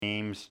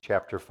James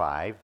chapter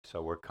 5,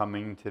 so we're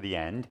coming to the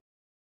end.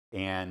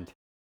 And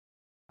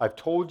I've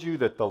told you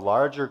that the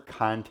larger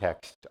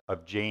context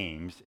of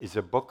James is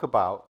a book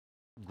about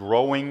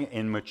growing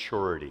in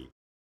maturity.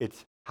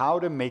 It's how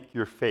to make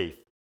your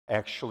faith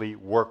actually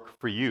work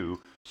for you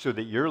so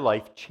that your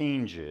life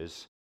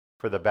changes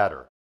for the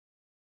better.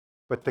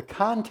 But the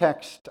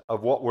context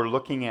of what we're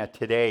looking at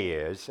today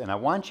is, and I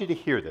want you to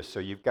hear this,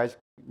 so you guys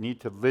need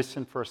to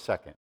listen for a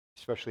second,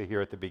 especially here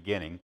at the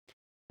beginning.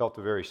 Felt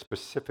a very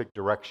specific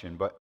direction,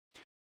 but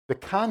the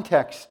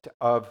context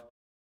of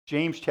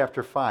James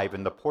chapter 5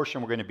 and the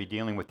portion we're going to be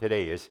dealing with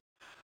today is,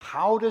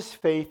 how does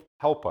faith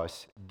help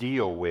us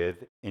deal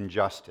with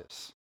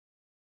injustice?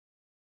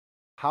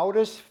 How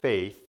does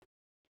faith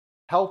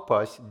help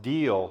us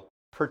deal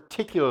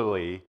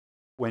particularly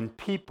when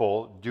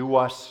people do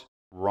us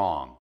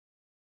wrong?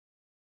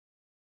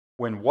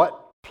 When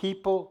what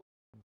people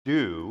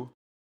do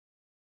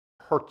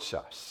hurts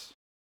us,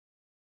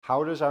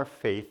 how does our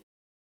faith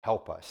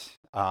help us?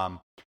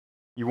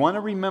 You want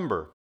to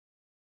remember,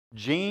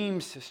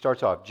 James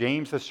starts off,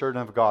 James, the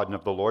servant of God and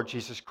of the Lord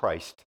Jesus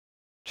Christ,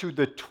 to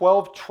the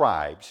 12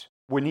 tribes.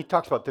 When he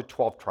talks about the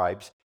 12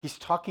 tribes, he's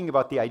talking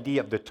about the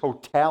idea of the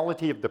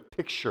totality of the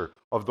picture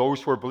of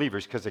those who are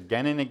believers, because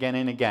again and again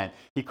and again,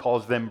 he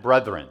calls them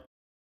brethren.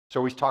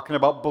 So he's talking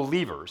about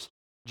believers.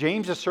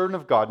 James, a servant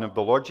of God and of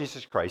the Lord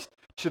Jesus Christ,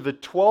 to the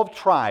 12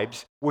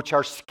 tribes which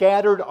are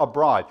scattered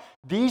abroad.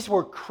 These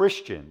were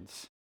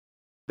Christians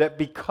that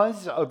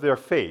because of their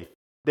faith,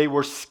 they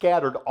were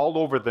scattered all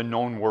over the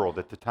known world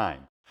at the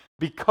time.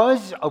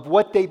 Because of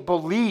what they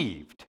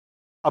believed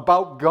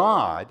about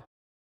God,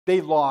 they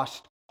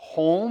lost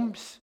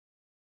homes,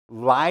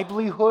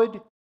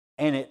 livelihood,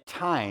 and at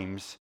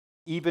times,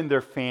 even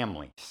their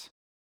families.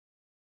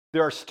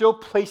 There are still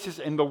places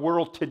in the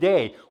world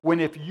today when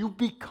if you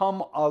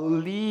become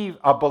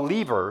a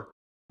believer,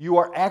 you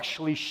are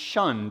actually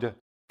shunned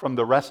from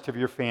the rest of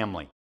your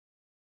family.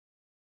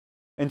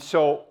 And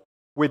so,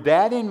 with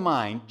that in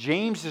mind,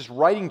 James is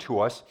writing to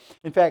us.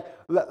 In fact,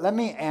 let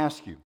me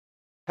ask you,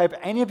 have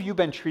any of you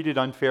been treated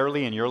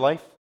unfairly in your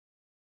life?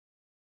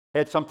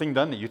 Had something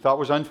done that you thought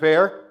was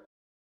unfair?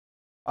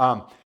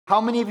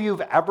 How many of you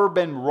have ever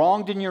been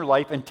wronged in your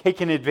life and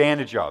taken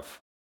advantage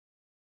of?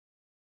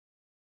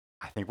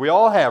 I think we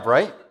all have,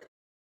 right?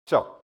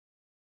 So,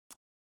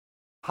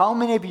 how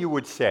many of you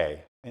would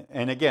say,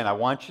 and again, I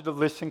want you to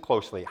listen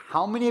closely,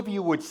 how many of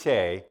you would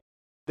say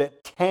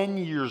that 10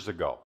 years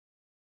ago,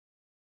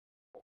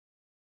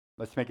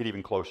 let's make it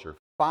even closer,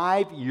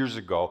 5 years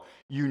ago,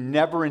 you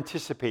never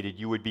anticipated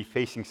you would be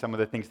facing some of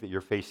the things that you're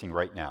facing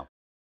right now?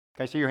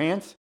 Can I see your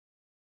hands?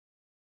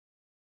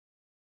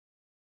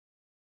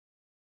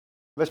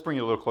 Let's bring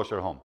it a little closer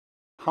to home.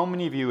 How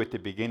many of you at the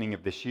beginning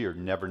of this year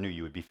never knew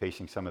you would be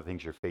facing some of the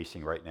things you're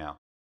facing right now?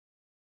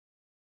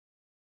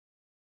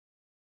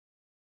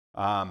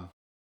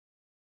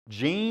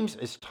 James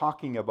is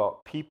talking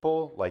about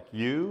people like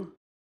you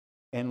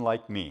and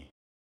like me.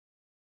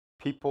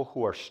 People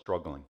who are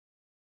struggling.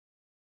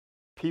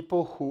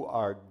 People who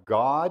are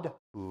God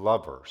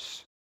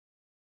lovers.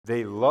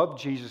 They love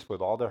Jesus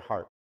with all their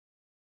heart.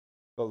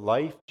 But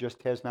life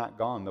just has not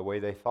gone the way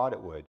they thought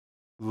it would.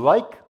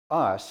 Like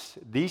us,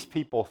 these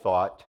people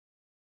thought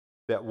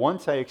that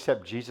once I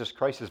accept Jesus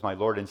Christ as my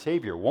Lord and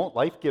Savior, won't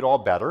life get all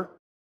better?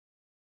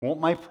 Won't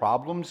my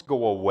problems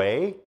go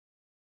away?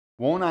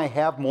 Won't I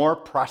have more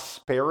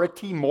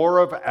prosperity, more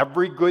of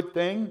every good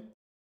thing?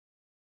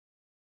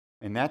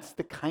 And that's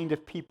the kind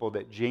of people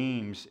that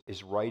James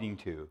is writing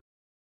to.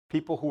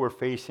 People who are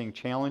facing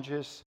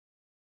challenges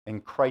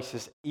and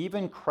crisis,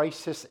 even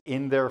crisis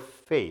in their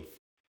faith.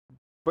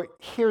 But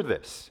hear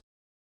this.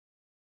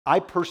 I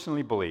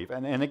personally believe,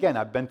 and again,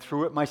 I've been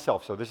through it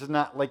myself, so this is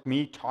not like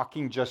me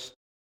talking just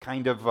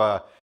kind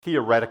of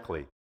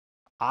theoretically.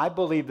 I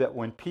believe that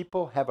when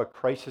people have a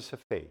crisis of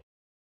faith,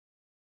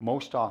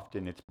 most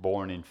often it's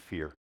born in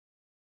fear.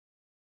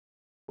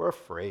 We're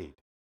afraid.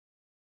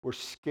 We're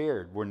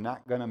scared. We're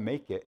not going to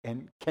make it.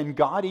 And can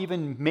God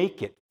even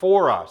make it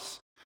for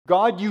us?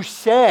 God, you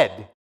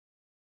said,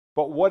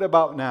 but what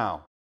about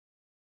now?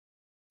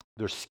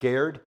 They're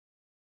scared.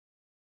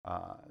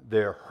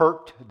 They're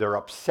hurt. They're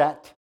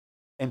upset.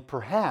 And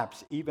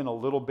perhaps even a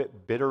little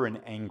bit bitter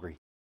and angry.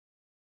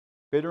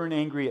 Bitter and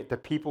angry at the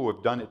people who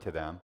have done it to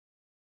them.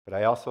 But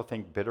I also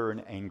think bitter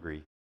and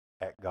angry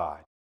at God.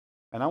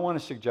 And I want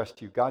to suggest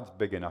to you, God's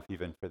big enough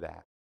even for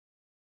that.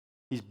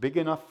 He's big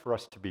enough for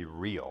us to be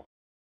real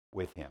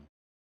with him.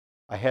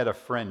 I had a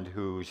friend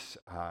whose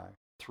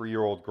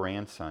 3-year-old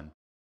grandson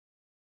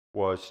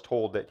was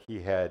told that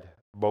he had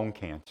bone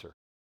cancer.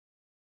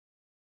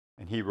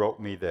 And he wrote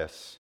me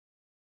this.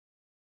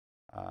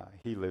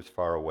 He lives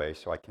far away,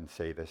 so I can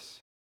say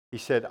this. He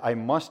said, I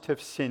must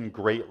have sinned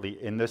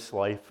greatly in this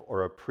life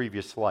or a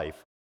previous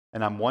life,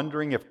 and I'm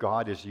wondering if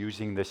God is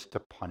using this to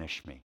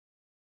punish me.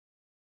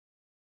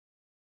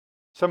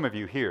 Some of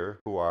you here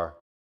who are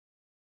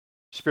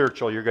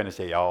spiritual, you're going to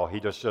say, oh, he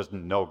just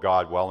doesn't know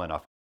God well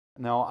enough.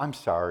 No, I'm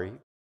sorry.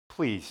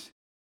 Please,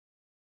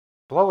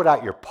 blow it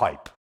out your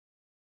pipe.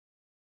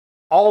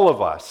 All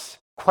of us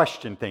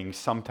question things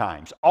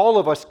sometimes. All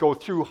of us go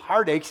through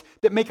heartaches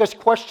that make us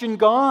question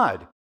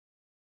God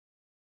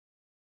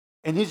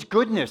and His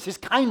goodness, His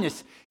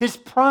kindness, His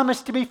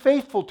promise to be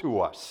faithful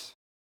to us.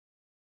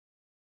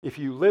 If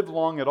you live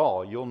long at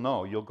all, you'll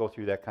know you'll go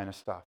through that kind of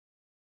stuff.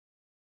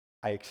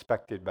 I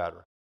expected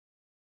better.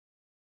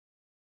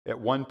 At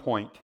one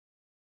point,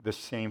 this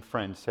same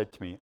friend said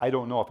to me, I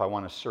don't know if I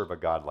want to serve a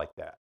God like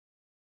that.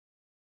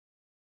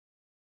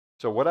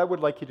 So what I would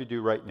like you to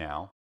do right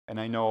now, and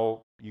I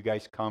know you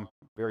guys come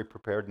very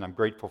prepared, and I'm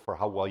grateful for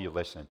how well you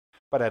listen,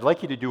 but I'd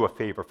like you to do a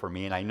favor for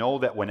me, and I know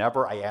that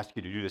whenever I ask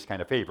you to do this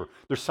kind of favor,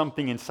 there's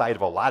something inside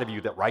of a lot of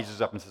you that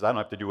rises up and says, I don't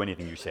have to do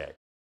anything you say.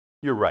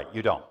 You're right,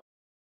 you don't.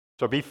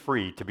 So be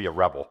free to be a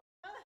rebel.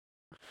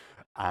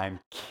 I'm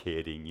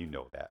kidding, you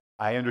know that.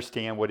 I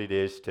understand what it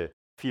is to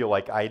feel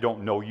like I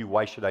don't know you,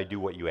 why should I do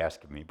what you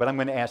ask of me? But I'm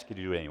going to ask you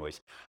to do it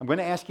anyways. I'm going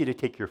to ask you to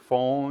take your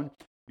phone,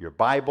 your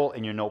Bible,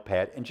 and your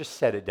notepad and just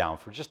set it down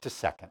for just a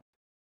second.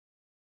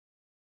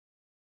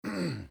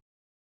 Kind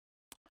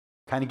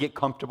of get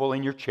comfortable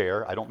in your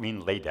chair. I don't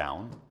mean lay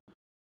down.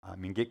 I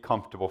mean get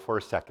comfortable for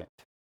a second.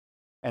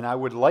 And I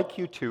would like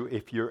you to,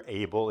 if you're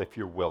able, if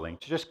you're willing,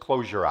 to just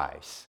close your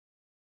eyes.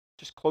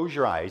 Just close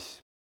your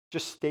eyes.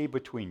 Just stay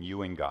between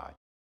you and God.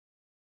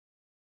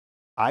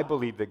 I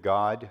believe that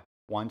God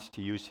wants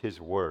to use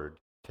His word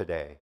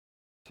today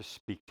to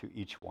speak to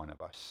each one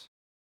of us.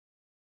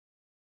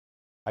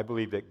 I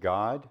believe that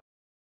God,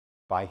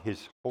 by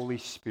His Holy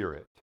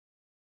Spirit,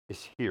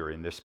 is here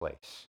in this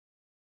place.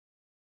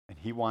 And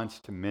He wants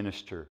to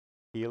minister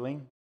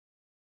healing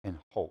and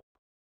hope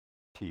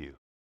to you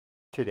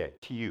today,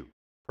 to you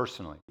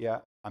personally. Yeah,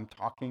 I'm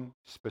talking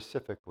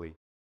specifically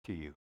to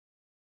you.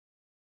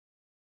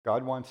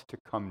 God wants to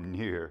come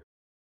near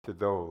to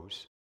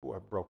those who are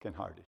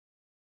brokenhearted,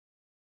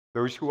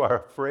 those who are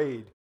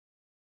afraid,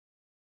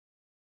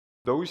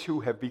 those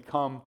who have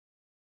become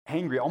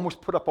angry,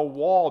 almost put up a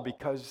wall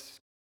because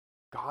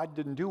God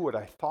didn't do what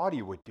I thought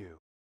He would do.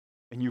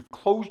 And you've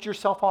closed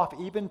yourself off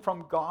even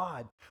from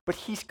God. But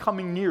He's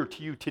coming near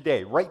to you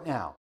today, right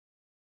now.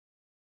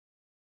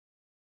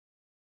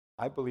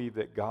 I believe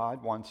that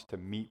God wants to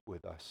meet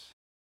with us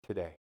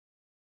today.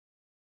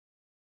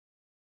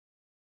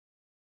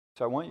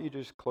 So I want you to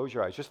just close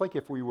your eyes. Just like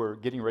if we were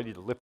getting ready to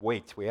lift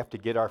weights, we have to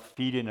get our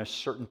feet in a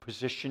certain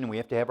position, and we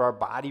have to have our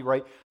body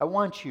right. I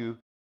want you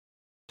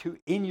to,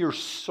 in your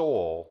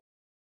soul,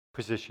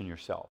 position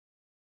yourself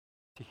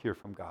to hear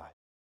from God.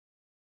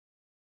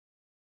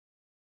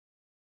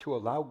 To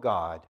allow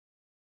God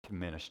to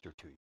minister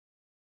to you.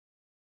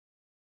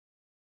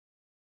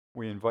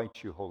 We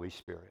invite you, Holy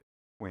Spirit.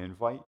 We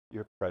invite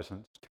your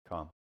presence to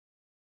come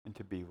and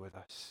to be with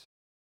us.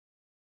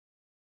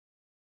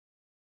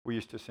 We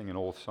used to sing an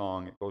old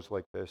song. It goes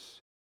like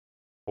this.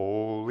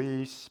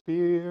 Holy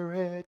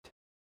Spirit,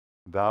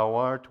 thou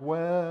art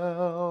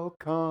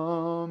welcome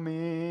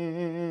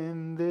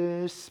in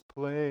this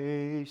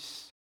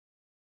place.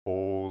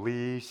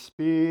 Holy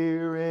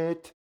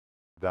Spirit,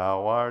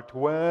 thou art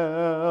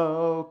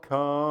welcome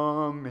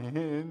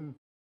in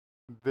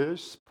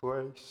this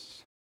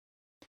place.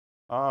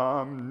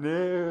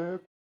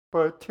 Omnipotent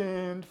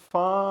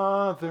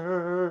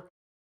Father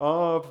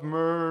of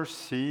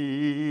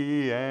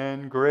mercy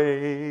and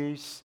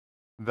grace,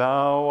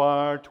 thou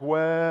art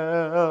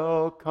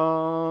welcome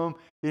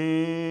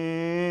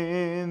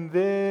in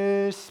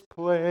this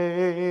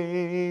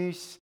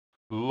place.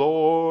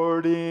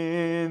 Lord,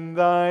 in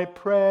thy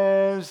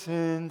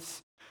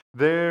presence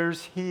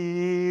there's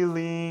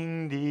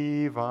healing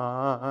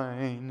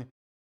divine.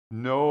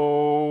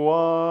 No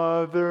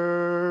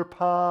other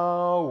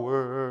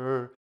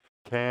power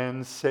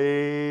can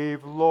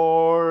save,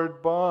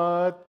 Lord,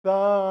 but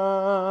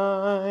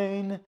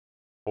thine.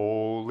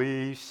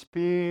 Holy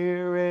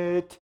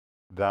Spirit,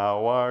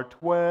 thou art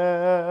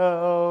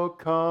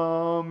welcome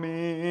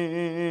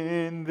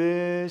in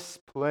this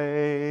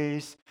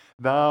place.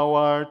 Thou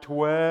art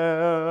welcome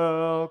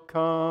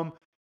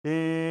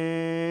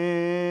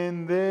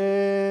in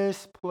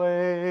this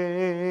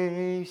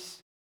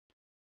place.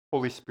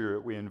 Holy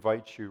Spirit, we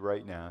invite you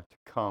right now to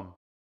come,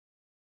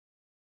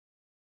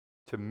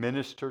 to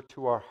minister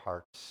to our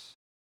hearts.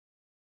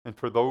 And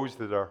for those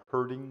that are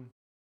hurting,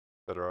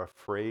 that are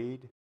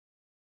afraid,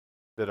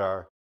 that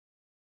are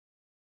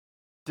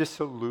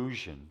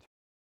disillusioned,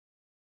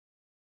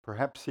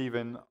 perhaps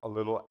even a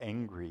little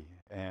angry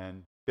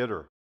and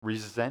bitter,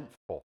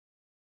 resentful,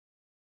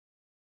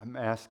 I'm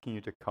asking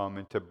you to come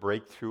and to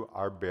break through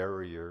our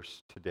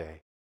barriers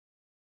today.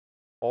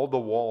 All the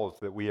walls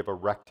that we have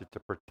erected to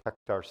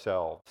protect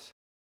ourselves.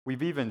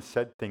 We've even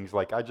said things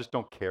like, I just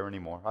don't care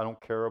anymore. I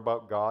don't care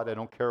about God. I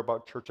don't care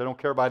about church. I don't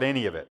care about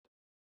any of it.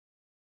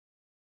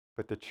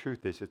 But the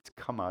truth is, it's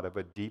come out of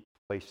a deep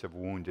place of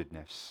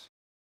woundedness.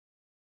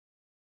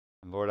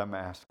 And Lord, I'm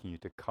asking you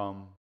to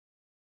come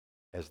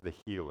as the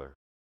healer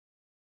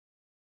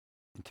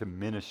and to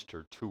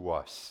minister to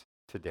us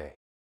today.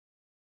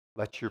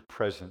 Let your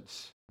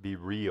presence be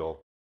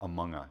real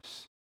among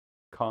us.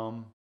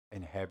 Come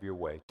and have your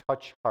way.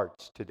 Touch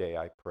hearts today,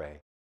 I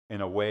pray,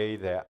 in a way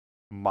that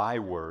my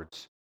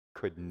words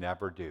could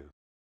never do.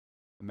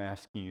 I'm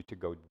asking you to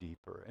go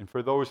deeper. And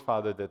for those,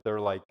 Father, that they're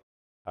like,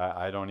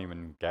 I don't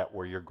even get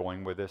where you're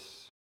going with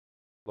this,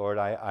 Lord,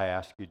 I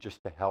ask you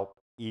just to help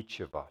each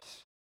of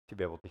us to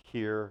be able to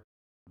hear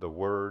the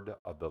word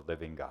of the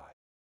living God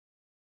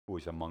who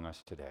is among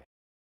us today.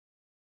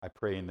 I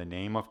pray in the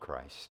name of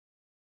Christ.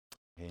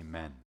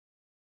 Amen.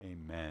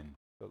 Amen.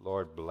 The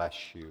Lord bless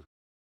you.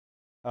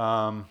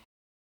 One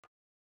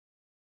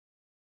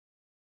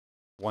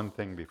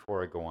thing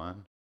before I go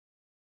on.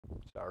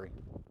 Sorry.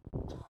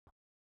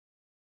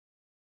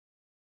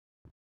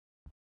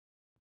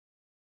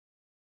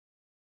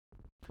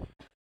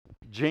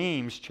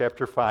 James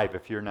chapter 5,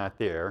 if you're not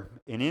there.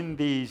 And in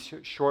these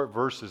short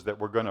verses that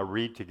we're going to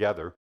read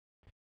together,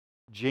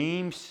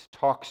 James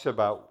talks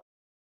about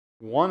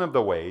one of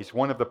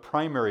the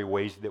primary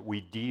ways that we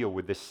deal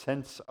with this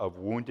sense of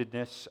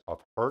woundedness,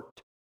 of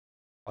hurt,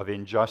 of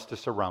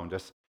injustice around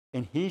us.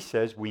 And he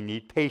says we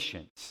need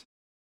patience.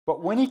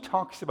 But when he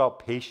talks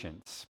about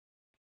patience,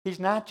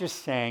 he's not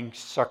just saying,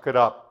 suck it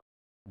up,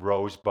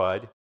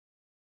 rosebud.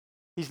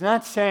 He's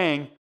not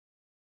saying,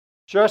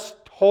 just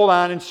hold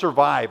on and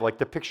survive, like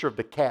the picture of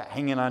the cat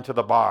hanging onto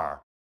the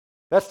bar.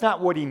 That's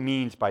not what he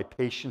means by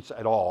patience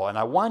at all. And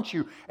I want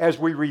you, as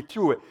we read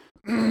through it,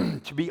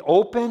 to be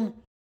open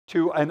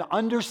to an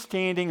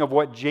understanding of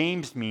what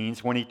James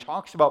means when he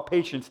talks about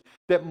patience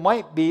that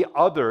might be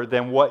other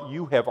than what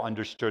you have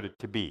understood it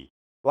to be.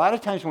 A lot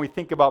of times when we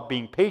think about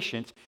being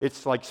patient,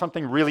 it's like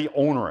something really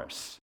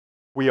onerous.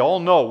 We all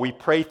know, we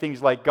pray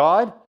things like,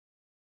 God,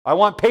 I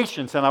want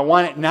patience and I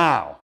want it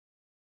now.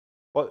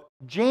 Well,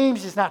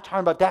 James is not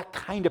talking about that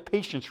kind of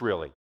patience,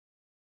 really.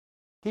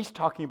 He's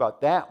talking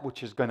about that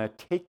which is going to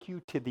take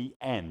you to the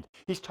end.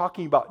 He's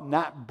talking about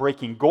not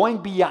breaking, going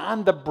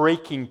beyond the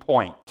breaking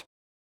point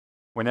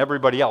when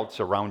everybody else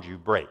around you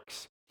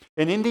breaks.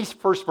 And in these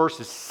first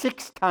verses,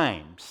 six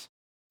times,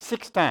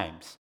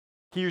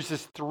 he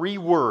uses three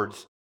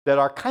words that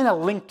are kind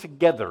of linked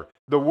together.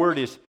 The word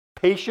is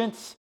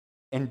patience,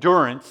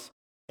 endurance,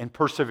 and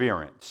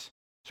perseverance.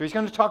 So he's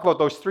going to talk about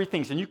those three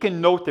things, and you can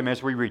note them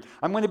as we read.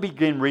 I'm going to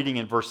begin reading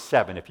in verse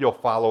 7, if you'll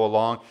follow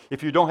along.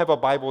 If you don't have a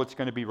Bible, it's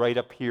going to be right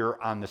up here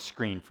on the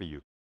screen for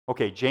you.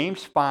 Okay,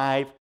 James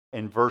 5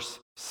 and verse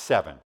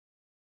 7.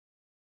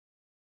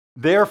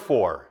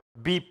 Therefore,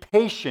 be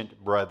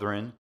patient,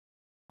 brethren,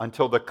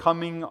 until the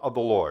coming of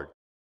the Lord.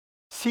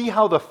 See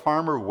how the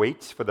farmer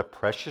waits for the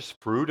precious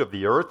fruit of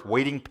the earth,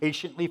 waiting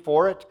patiently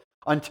for it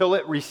until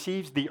it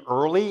receives the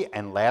early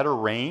and latter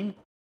rain?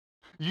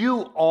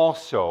 You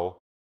also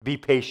be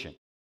patient.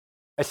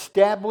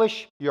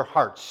 Establish your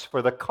hearts,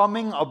 for the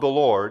coming of the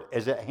Lord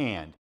is at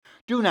hand.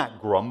 Do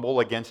not grumble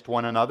against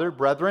one another,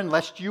 brethren,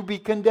 lest you be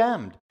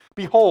condemned.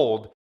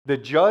 Behold, the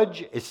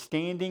judge is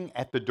standing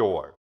at the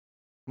door.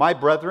 My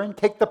brethren,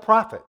 take the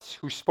prophets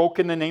who spoke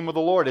in the name of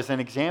the Lord as an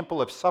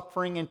example of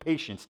suffering and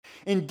patience.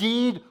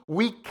 Indeed,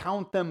 we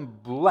count them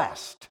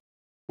blessed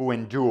who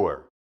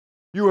endure.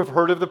 You have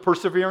heard of the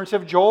perseverance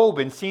of Job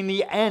and seen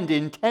the end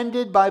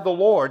intended by the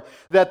Lord,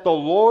 that the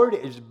Lord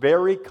is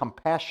very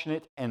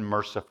compassionate and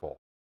merciful.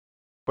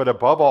 But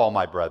above all,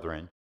 my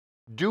brethren,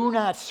 do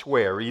not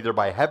swear either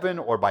by heaven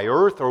or by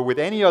earth or with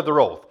any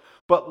other oath,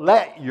 but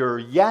let your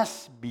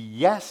yes be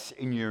yes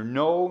and your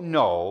no,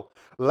 no,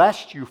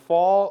 lest you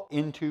fall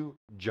into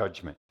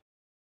judgment.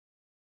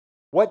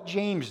 What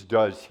James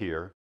does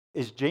here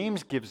is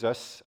James gives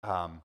us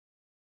kind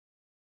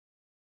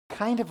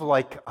of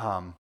like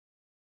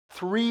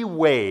three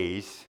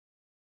ways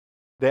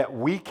that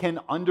we can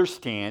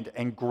understand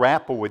and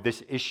grapple with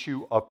this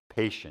issue of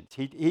patience.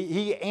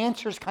 He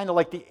answers kind of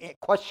like the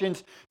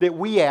questions that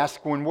we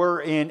ask when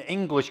we're in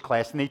English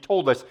class. And they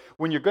told us,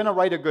 when you're going to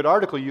write a good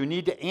article, you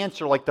need to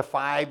answer like the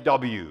 5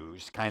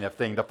 W's kind of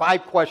thing, the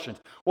 5 questions.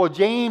 Well,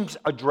 James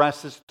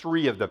addresses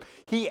 3 of them.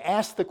 He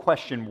asks the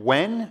question,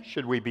 when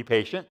should we be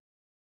patient?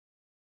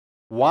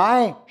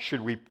 Why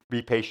should we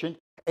be patient?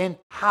 And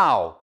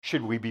how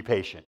should we be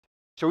patient?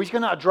 So he's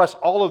going to address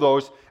all of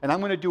those, and I'm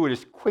going to do it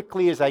as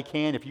quickly as I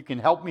can. If you can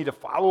help me to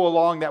follow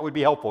along, that would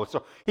be helpful.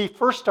 So he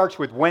first starts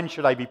with, when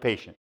should I be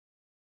patient?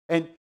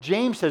 And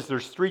James says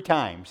there's 3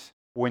 times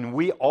when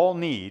we all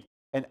need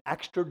an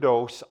extra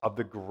dose of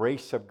the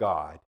grace of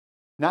God,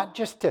 not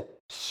just to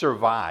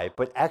survive,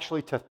 but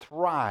actually to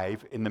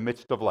thrive in the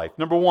midst of life.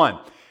 Number 1,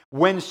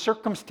 when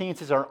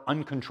circumstances are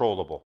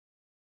uncontrollable.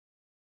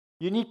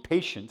 You need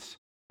patience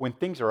when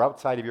things are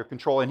outside of your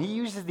control. And he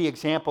uses the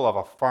example of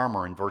a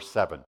farmer in verse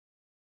 7.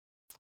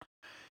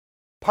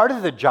 Part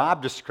of the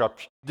job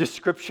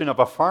description of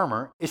a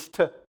farmer is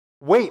to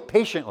wait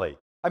patiently.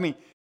 I mean,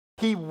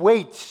 he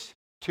waits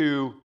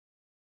to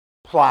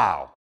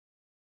plow.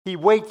 He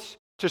waits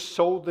to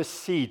sow the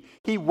seed.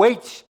 He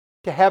waits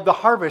to have the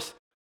harvest.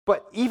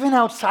 But even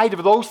outside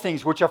of those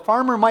things, which a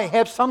farmer might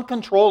have some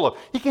control of,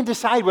 he can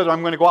decide whether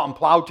I'm going to go out and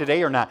plow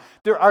today or not.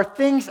 There are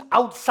things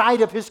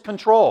outside of his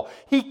control.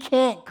 He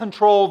can't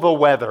control the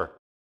weather,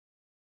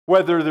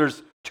 whether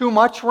there's too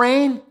much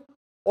rain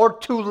or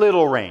too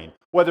little rain,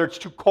 whether it's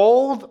too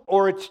cold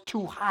or it's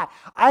too hot.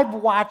 I've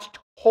watched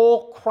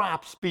whole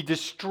crops be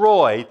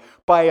destroyed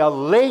by a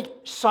late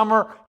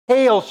summer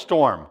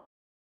hailstorm.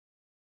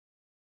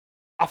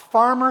 A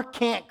farmer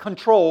can't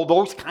control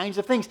those kinds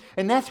of things.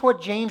 And that's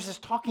what James is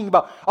talking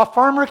about. A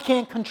farmer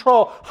can't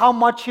control how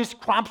much his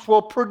crops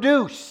will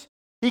produce.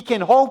 He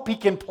can hope, he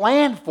can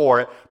plan for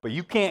it, but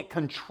you can't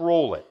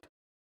control it.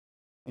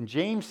 And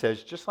James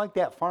says, just like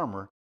that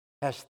farmer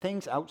has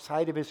things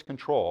outside of his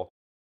control,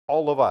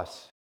 all of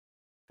us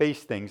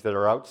face things that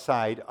are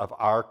outside of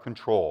our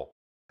control.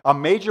 A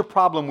major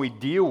problem we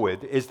deal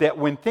with is that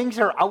when things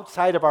are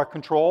outside of our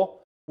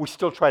control, we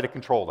still try to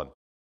control them.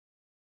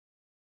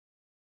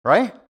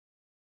 Right?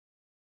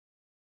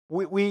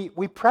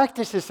 We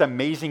practice this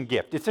amazing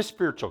gift. It's a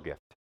spiritual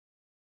gift.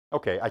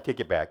 Okay, I take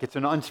it back. It's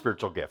an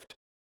unspiritual gift.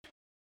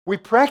 We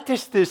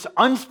practice this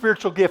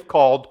unspiritual gift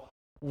called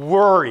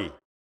worry.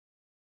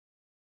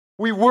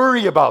 We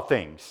worry about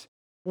things.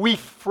 We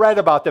fret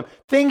about them.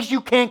 Things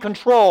you can't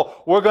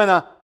control,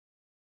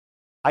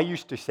 I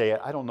used to say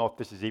it, I don't know if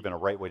this is even a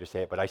right way to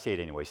say it, but I say it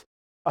anyways.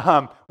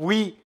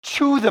 We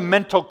chew the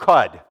mental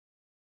cud.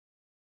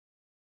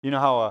 You know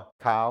how a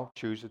cow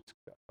chews its,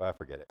 I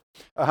forget it.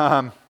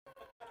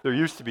 There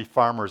used to be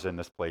farmers in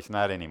this place,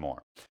 not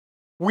anymore.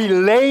 We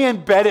lay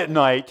in bed at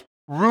night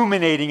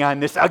ruminating on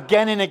this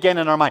again and again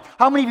in our mind.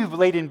 How many of you have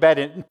laid in bed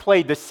and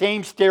played the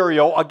same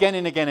stereo again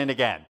and again and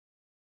again?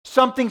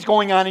 Something's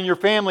going on in your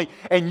family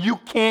and you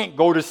can't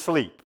go to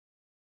sleep.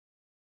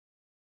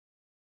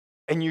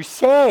 And you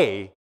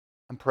say,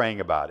 I'm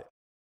praying about it.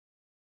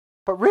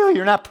 But really,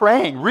 you're not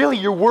praying. Really,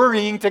 you're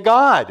worrying to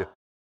God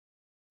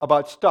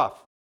about stuff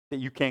that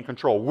you can't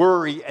control.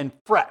 Worry and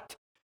fret.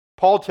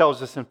 Paul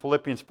tells us in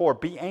Philippians 4,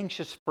 be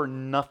anxious for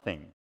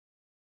nothing,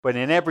 but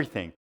in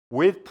everything,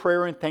 with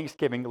prayer and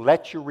thanksgiving,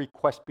 let your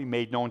request be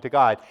made known to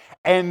God.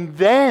 And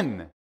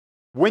then,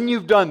 when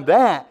you've done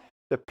that,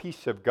 the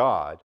peace of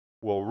God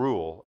will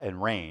rule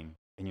and reign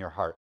in your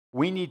heart.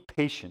 We need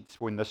patience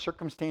when the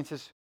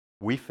circumstances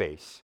we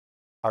face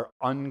are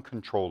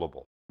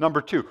uncontrollable. Number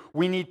 2,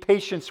 we need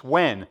patience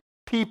when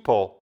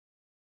people,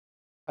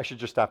 I should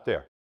just stop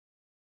there.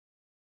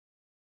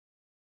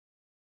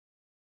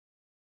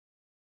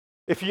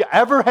 If you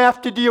ever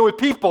have to deal with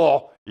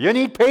people, you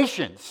need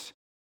patience.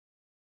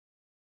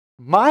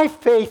 My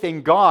faith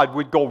in God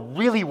would go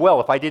really well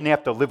if I didn't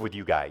have to live with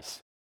you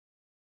guys.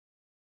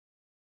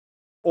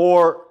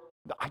 Or,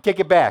 I take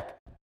it back,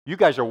 you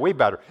guys are way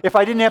better. If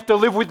I didn't have to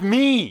live with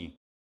me,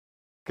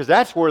 because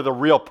that's where the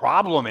real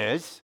problem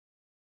is.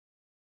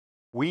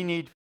 We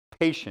need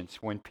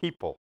patience when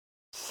people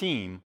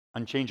seem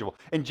unchangeable.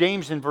 And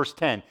James in verse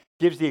 10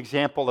 gives the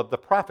example of the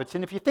prophets.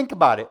 And if you think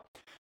about it,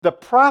 the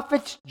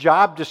prophet's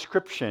job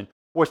description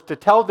was to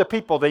tell the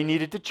people they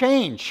needed to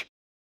change.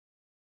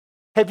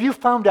 Have you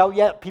found out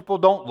yet people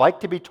don't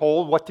like to be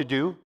told what to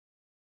do?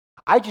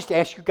 I just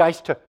ask you guys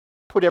to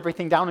put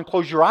everything down and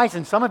close your eyes,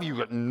 and some of you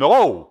go,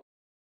 no.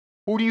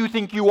 Who do you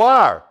think you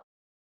are?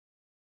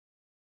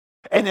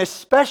 And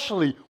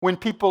especially when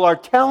people are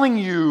telling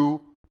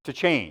you to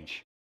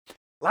change.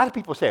 A lot of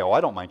people say, oh,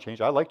 I don't mind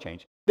change. I like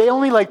change. They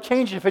only like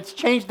change if it's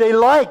change they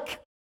like.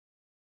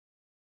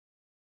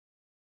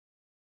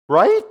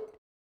 Right?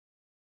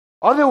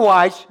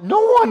 Otherwise, no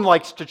one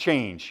likes to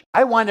change.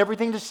 I want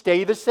everything to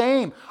stay the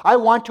same. I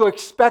want to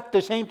expect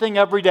the same thing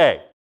every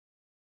day.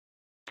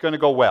 It's going to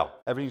go well.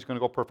 Everything's going to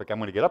go perfect. I'm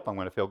going to get up, I'm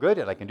going to feel good,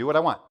 and I can do what I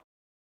want.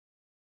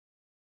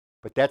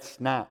 But that's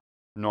not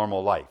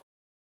normal life.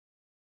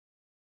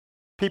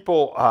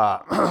 People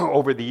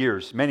over the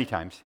years, many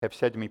times, have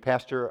said to me,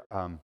 Pastor,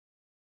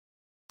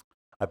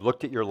 I've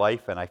looked at your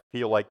life and I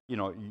feel like,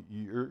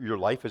 your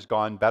life has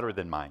gone better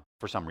than mine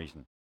for some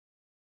reason.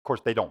 Of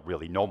course, they don't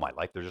really know my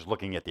life. They're just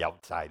looking at the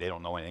outside. They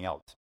don't know anything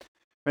else.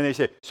 And they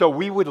say, so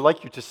we would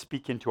like you to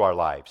speak into our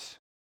lives.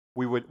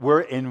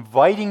 We're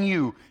inviting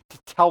you to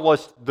tell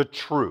us the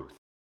truth.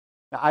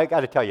 Now, I got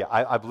to tell you,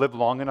 I've lived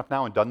long enough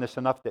now and done this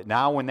enough that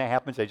now when that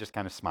happens, I just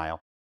kind of smile.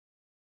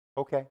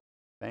 Okay,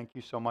 thank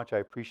you so much. I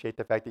appreciate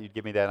the fact that you'd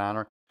give me that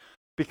honor.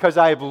 Because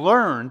I've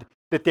learned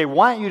that they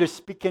want you to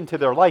speak into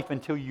their life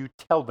until you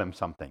tell them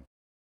something.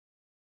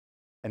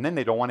 And then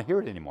they don't want to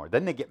hear it anymore.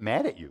 Then they get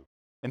mad at you.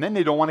 And then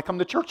they don't want to come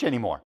to church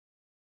anymore.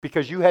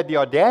 Because you had the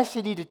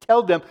audacity to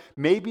tell them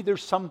maybe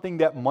there's something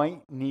that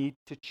might need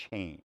to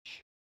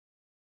change.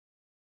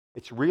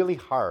 It's really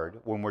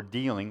hard when we're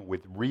dealing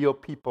with real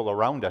people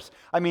around us.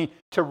 I mean,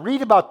 to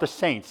read about the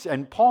saints,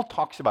 and Paul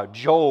talks about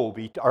Job,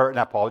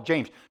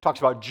 James talks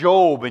about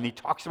Job, and he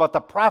talks about the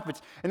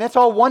prophets, and that's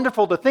all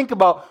wonderful to think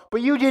about,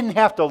 but you didn't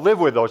have to live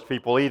with those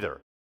people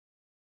either.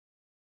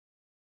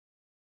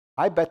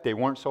 I bet they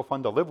weren't so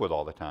fun to live with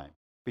all the time,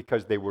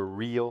 because they were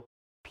real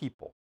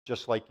people,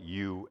 just like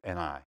you and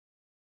I.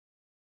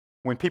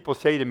 When people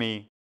say to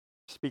me,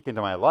 speak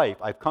into my life,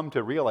 I've come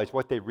to realize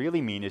what they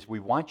really mean is we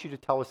want you to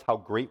tell us how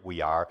great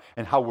we are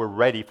and how we're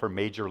ready for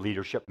major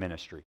leadership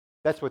ministry.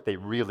 That's what they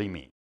really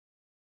mean.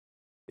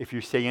 If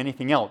you say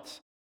anything else,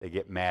 they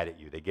get mad at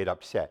you. They get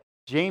upset.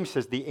 James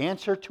says the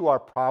answer to our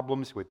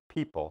problems with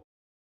people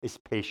is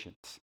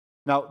patience.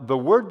 Now, the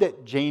word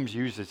that James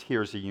uses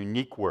here is a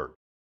unique word.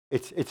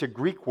 It's a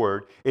Greek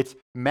word. It's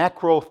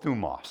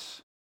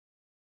macrothumos.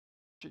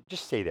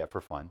 Just say that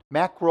for fun.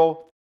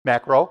 Macrothumos.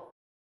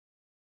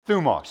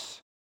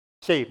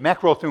 Say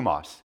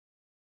macrothumos.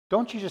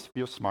 Don't you just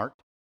feel smart?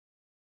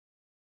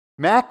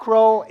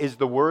 Macro is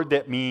the word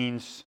that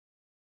means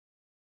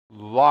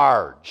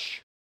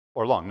large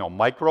or long. No,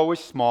 micro is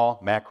small,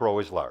 macro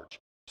is large.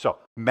 So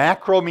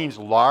macro means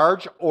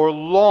large or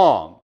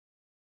long.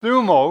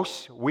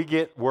 Thumos, we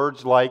get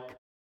words like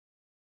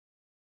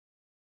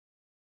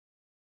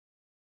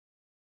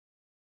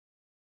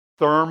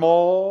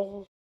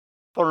thermal,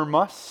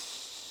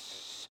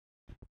 thermos.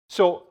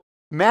 So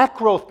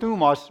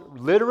macrothumos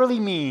literally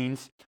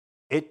means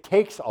it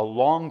takes a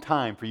long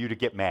time for you to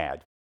get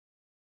mad.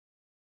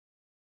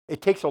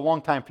 It takes a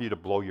long time for you to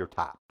blow your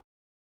top.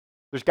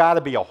 There's got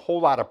to be a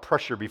whole lot of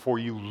pressure before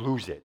you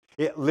lose it.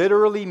 It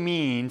literally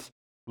means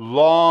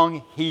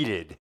long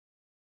heated. It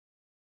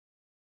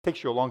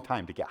takes you a long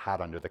time to get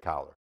hot under the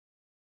collar.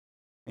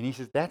 And he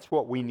says that's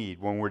what we need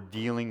when we're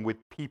dealing with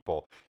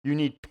people. You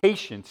need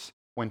patience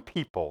when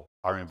people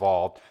are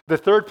involved. The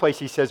third place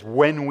he says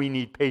when we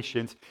need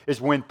patience is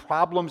when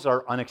problems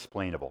are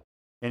unexplainable.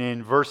 And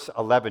in verse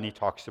 11 he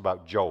talks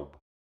about Job.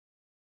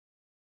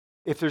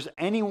 If there's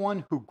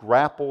anyone who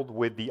grappled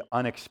with the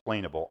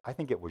unexplainable, I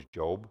think it was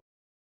Job.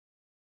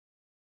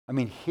 I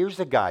mean, here's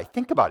a guy,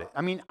 think about it.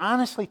 I mean,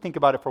 honestly, think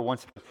about it for one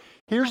second.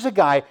 Here's a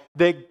guy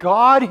that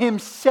God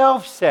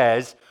himself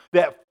says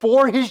that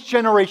for his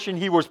generation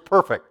he was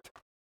perfect.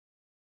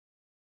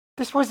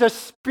 This was a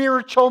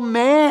spiritual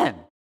man.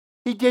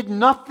 He did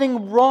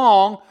nothing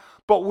wrong,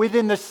 but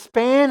within the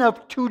span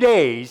of 2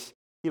 days,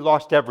 he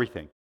lost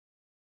everything.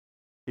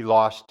 He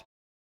lost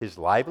his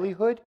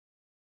livelihood,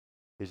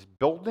 his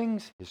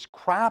buildings, his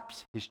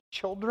crops, his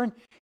children,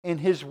 and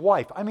his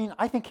wife. I mean,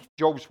 I think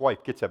Job's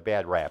wife gets a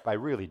bad rap. I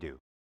really do.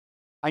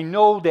 I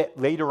know that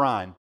later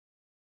on,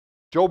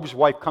 Job's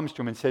wife comes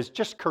to him and says,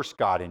 just curse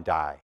God and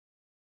die.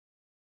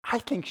 I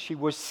think she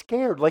was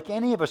scared, like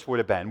any of us would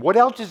have been. What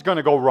else is going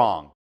to go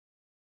wrong?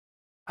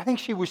 I think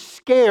she was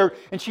scared,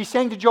 and she's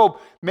saying to Job,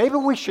 maybe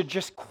we should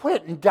just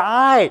quit and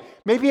die.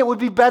 Maybe it would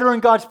be better in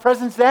God's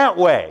presence that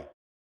way.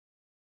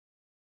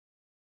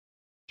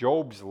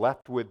 Job's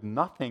left with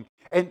nothing.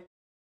 And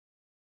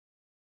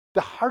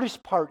the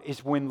hardest part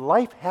is when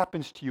life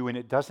happens to you and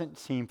it doesn't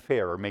seem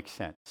fair or make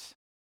sense.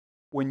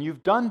 When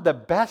you've done the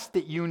best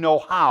that you know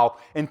how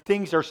and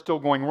things are still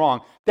going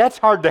wrong, that's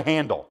hard to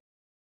handle.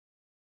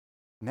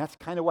 And that's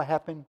kind of what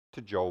happened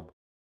to Job.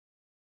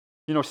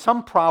 You know,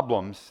 some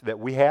problems that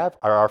we have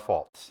are our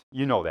faults.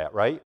 You know that,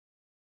 right?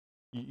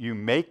 You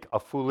make a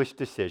foolish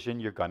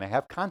decision, you're going to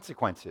have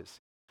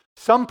consequences.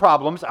 Some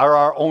problems are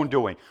our own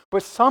doing.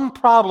 But some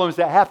problems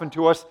that happen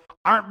to us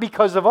aren't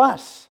because of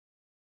us.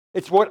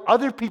 It's what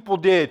other people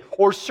did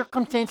or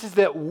circumstances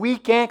that we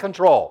can't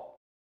control.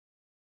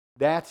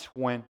 That's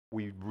when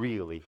we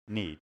really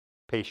need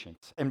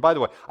patience. And by the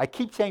way, I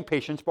keep saying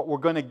patience, but we're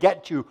going to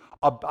get to,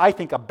 I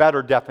think, a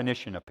better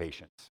definition of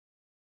patience.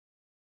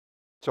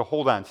 So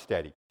hold on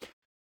steady.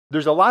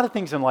 There's a lot of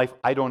things in life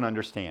I don't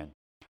understand.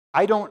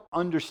 I don't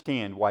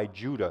understand why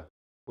Judah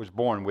was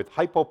born with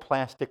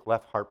hypoplastic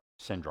left heart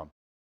syndrome.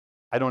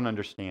 I don't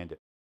understand it.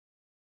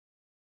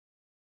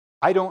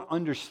 I don't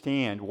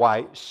understand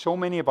why so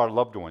many of our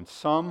loved ones,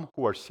 some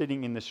who are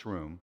sitting in this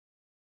room,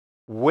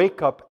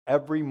 wake up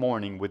every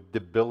morning with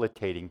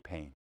debilitating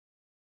pain.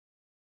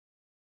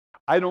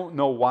 I don't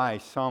know why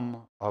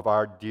some of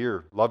our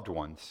dear loved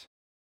ones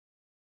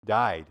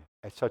died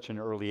at such an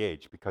early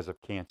age because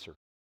of cancer.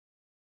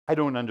 I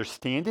don't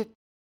understand it,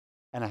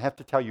 and I have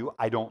to tell you,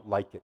 I don't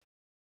like it.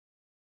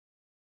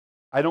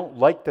 I don't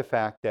like the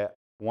fact that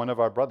one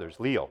of our brothers,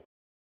 Leo,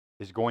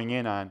 is going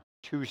in on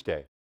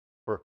Tuesday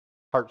for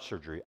heart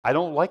surgery. I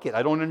don't like it.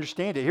 I don't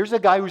understand it. Here's a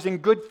guy who's in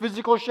good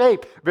physical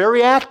shape,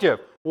 very active.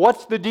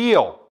 What's the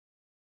deal?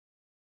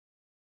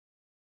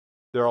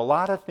 There are a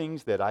lot of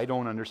things that I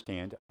don't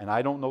understand, and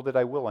I don't know that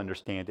I will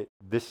understand it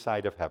this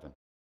side of heaven.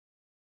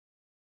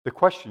 The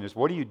question is,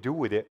 what do you do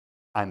with it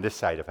on this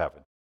side of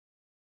heaven?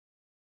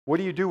 What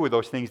do you do with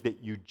those things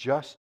that you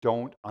just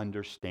don't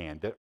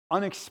understand, that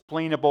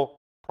unexplainable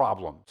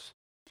problems?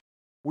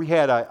 We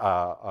had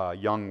a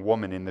young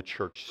woman in the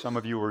church. Some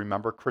of you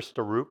remember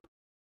Krista Roop?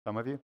 Some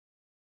of you?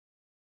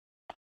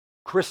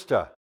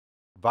 Krista,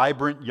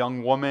 vibrant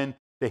young woman.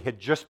 They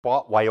had just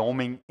bought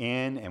Wyoming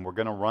Inn and were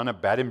going to run a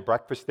bed and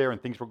breakfast there, and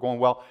things were going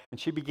well. And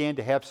she began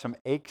to have some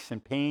aches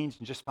and pains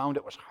and just found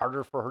it was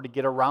harder for her to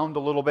get around a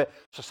little bit.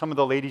 So some of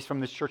the ladies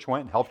from this church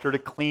went and helped her to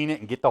clean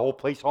it and get the whole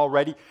place all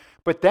ready.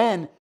 But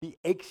then the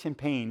aches and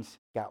pains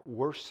got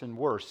worse and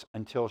worse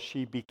until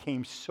she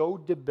became so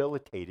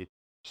debilitated,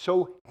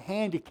 so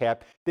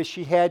handicapped, that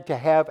she had to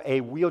have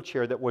a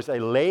wheelchair that was a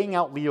laying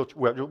out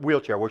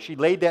wheelchair where she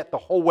laid that the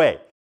whole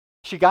way.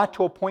 She got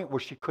to a point where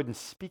she couldn't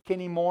speak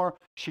anymore.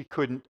 She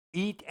couldn't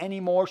eat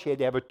anymore. She had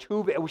to have a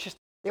tube. It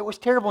was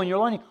terrible. And you're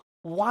learning,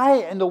 why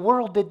in the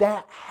world did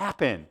that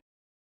happen?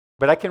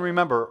 But I can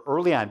remember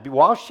early on,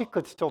 while she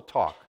could still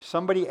talk,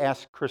 somebody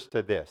asked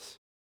Krista this: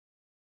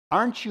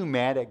 aren't you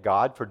mad at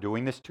God for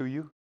doing this to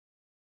you?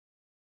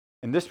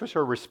 And this was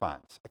her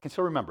response. I can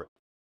still remember it.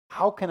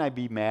 How can I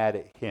be mad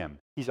at him?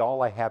 He's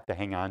all I have to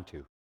hang on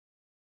to.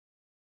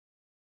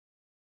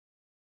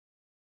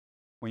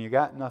 When you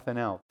got nothing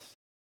else,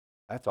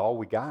 that's all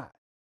we got.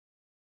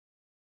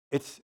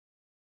 It's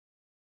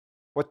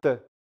what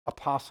the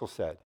apostle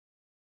said.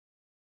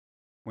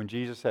 When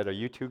Jesus said, are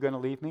you two going to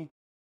leave me?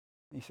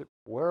 He said,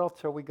 where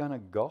else are we going to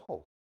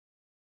go?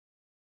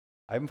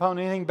 I haven't found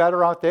anything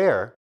better out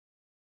there.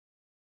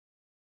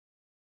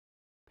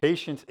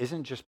 Patience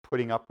isn't just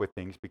putting up with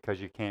things because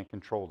you can't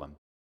control them.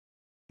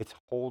 It's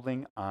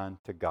holding on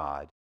to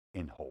God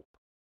in hope.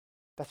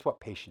 That's what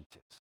patience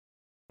is.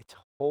 It's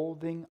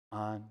holding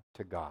on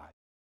to God.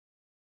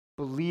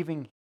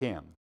 Believing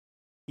Him,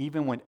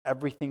 even when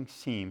everything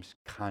seems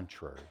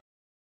contrary.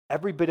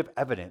 Every bit of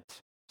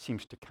evidence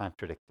seems to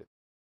contradict it.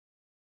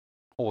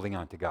 Holding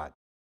on to God.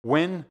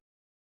 When?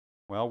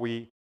 Well,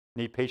 we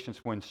need patience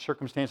when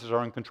circumstances are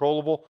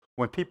uncontrollable,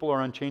 when people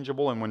are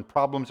unchangeable, and when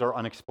problems are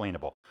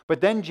unexplainable.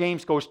 But then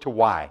James goes to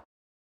why.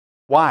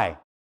 Why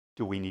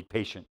do we need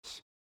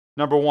patience?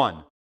 Number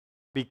one,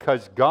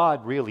 because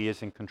God really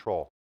is in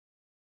control.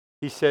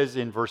 He says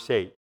in verse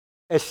 8,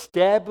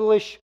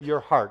 establish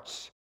your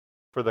hearts,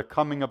 for the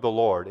coming of the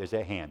Lord is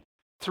at hand.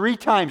 3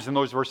 times in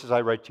those verses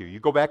I read to you. You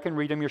go back and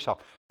read them yourself.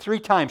 3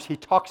 times he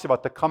talks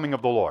about the coming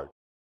of the Lord.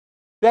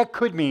 That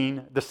could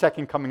mean the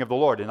second coming of the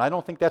Lord, and I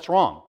don't think that's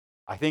wrong.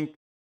 I think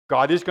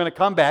God is going to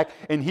come back,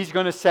 and He's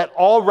going to set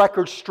all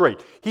records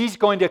straight. He's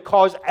going to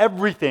cause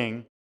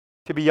everything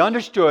to be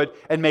understood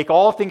and make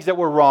all things that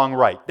were wrong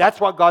right. That's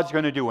what God's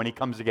going to do when He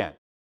comes again.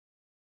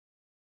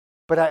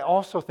 But I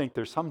also think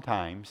there's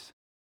sometimes,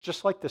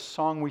 just like the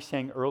song we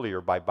sang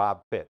earlier by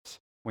Bob Fitts,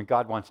 when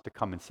God wants to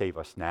come and save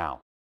us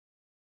now.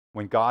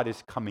 When God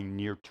is coming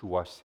near to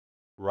us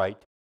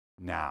right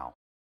now.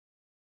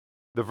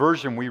 The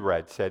version we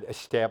read said,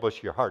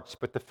 establish your hearts.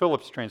 But the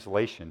Phillips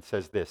translation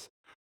says this,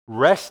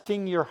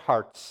 resting your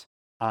hearts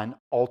on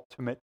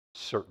ultimate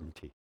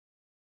certainty.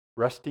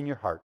 Resting your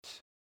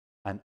hearts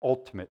on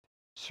ultimate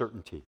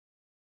certainty.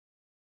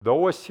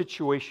 Though a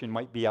situation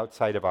might be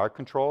outside of our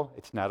control,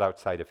 it's not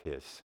outside of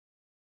His.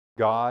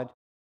 God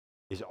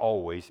is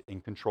always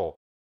in control.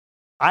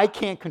 I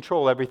can't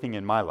control everything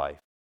in my life,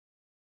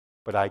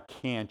 but I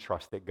can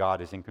trust that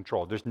God is in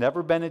control. There's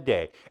never been a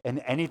day in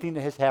anything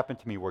that has happened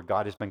to me where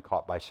God has been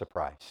caught by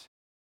surprise.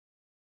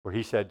 Where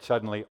He said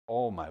suddenly,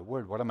 oh my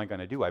word, what am I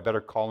going to do? I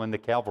better call in the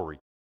cavalry.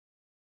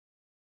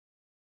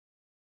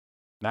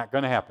 Not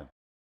going to happen.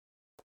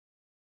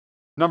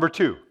 Number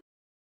 2,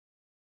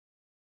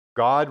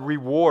 God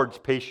rewards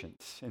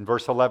patience. In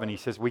verse 11, He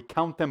says, we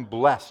count them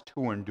blessed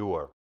who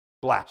endure.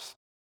 Blessed.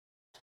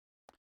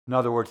 In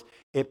other words,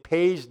 it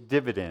pays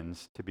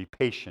dividends to be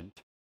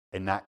patient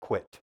and not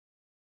quit.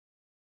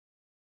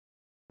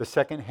 The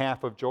second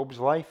half of Job's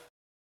life,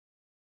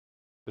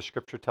 the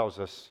scripture tells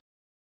us,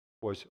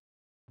 was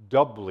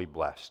doubly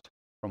blessed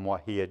from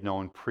what he had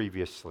known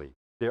previously.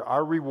 There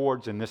are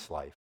rewards in this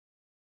life,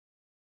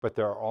 but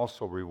there are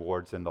also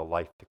rewards in the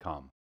life to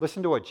come.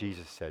 Listen to what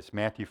Jesus says,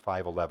 Matthew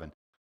 5:11.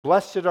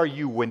 Blessed are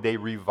you when they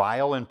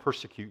revile and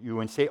persecute you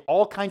and say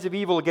all kinds of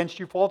evil against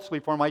you falsely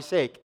for my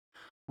sake.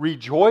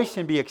 Rejoice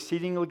and be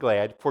exceedingly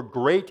glad, for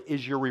great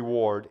is your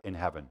reward in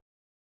heaven.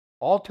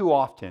 All too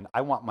often,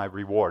 I want my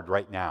reward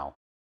right now.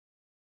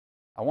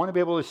 I want to be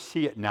able to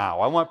see it now.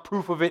 I want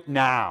proof of it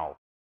now.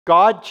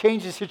 God,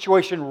 change the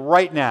situation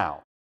right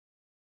now.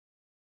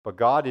 But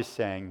God is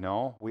saying,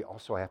 no, we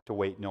also have to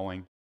wait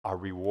knowing our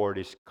reward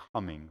is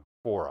coming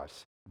for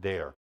us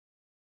there.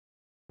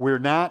 We're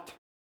not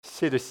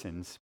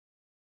citizens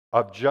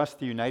of just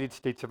the United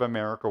States of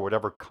America or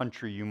whatever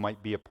country you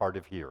might be a part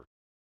of here.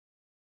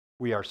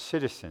 We are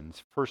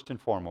citizens, first and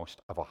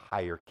foremost, of a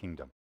higher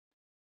kingdom.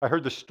 I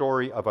heard the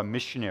story of a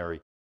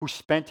missionary who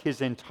spent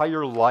his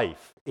entire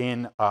life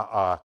in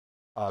a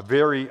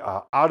very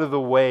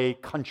out-of-the-way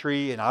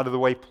country, an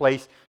out-of-the-way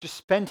place, just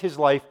spent his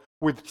life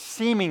with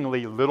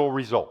seemingly little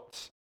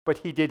results. But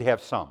he did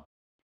have some.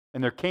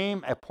 And there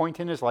came a point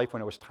in his life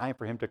when it was time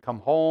for him to come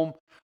home.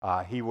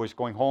 He was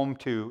going home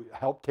to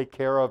help take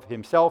care of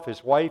himself,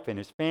 his wife, and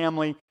his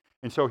family.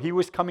 And so he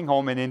was coming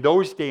home, and in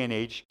those day and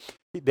age,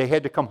 they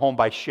had to come home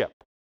by ship.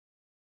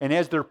 And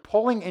as they're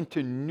pulling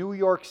into New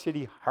York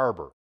City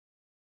Harbor,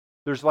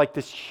 there's like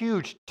this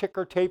huge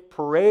ticker tape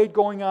parade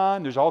going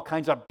on. There's all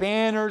kinds of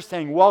banners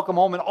saying welcome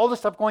home and all this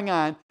stuff going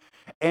on.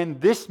 And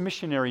this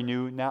missionary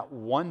knew not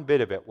one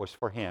bit of it was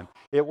for him.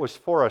 It was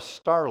for a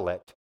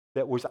starlet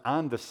that was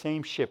on the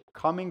same ship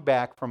coming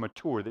back from a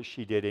tour that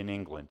she did in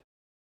England.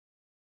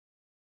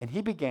 And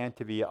he began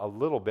to be a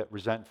little bit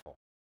resentful.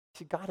 He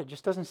said, God, it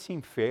just doesn't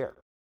seem fair.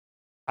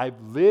 I've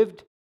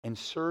lived and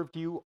served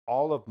you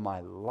all of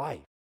my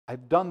life.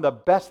 I've done the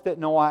best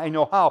that I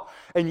know how.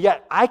 And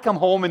yet I come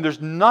home and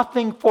there's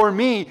nothing for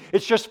me.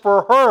 It's just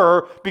for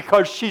her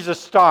because she's a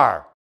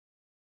star.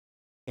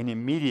 And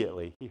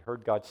immediately he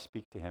heard God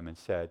speak to him and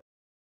said,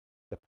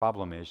 the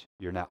problem is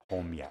you're not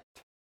home yet.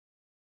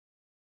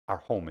 Our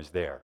home is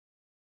there,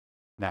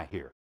 not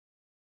here.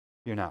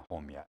 You're not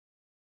home yet.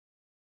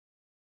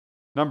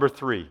 Number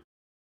 3.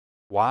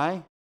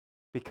 Why?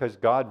 Because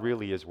God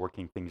really is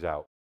working things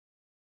out.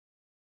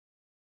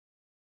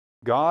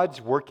 God's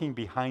working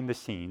behind the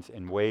scenes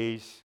in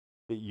ways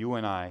that you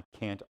and I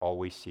can't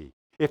always see.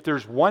 If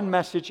there's one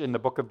message in the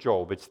book of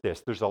Job, it's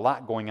this: there's a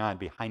lot going on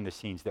behind the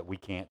scenes that we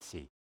can't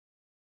see.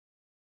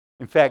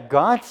 In fact,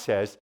 God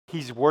says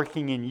He's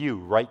working in you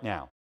right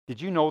now. Did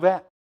you know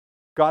that?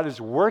 God is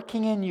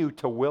working in you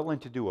to will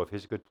and to do of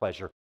His good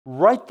pleasure.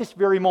 Right this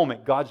very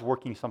moment, God's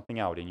working something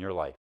out in your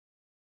life.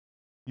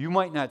 You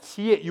might not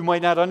see it, you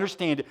might not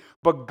understand it,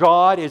 but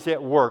God is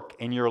at work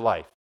in your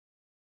life.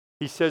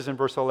 He says in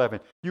verse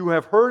 11, you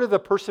have heard of the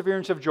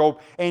perseverance of Job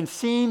and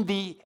seen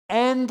the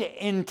end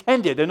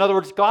intended. In other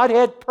words, God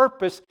had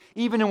purpose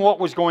even in what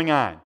was going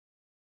on.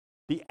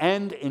 The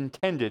end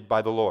intended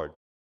by the Lord.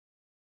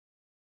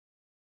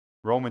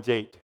 Romans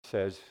 8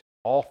 says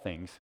all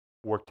things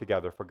work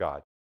together for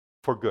God,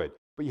 for good.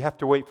 But you have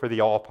to wait for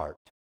the all part.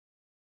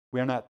 We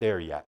are not there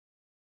yet.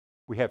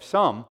 We have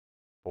some,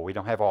 but we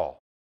don't have all.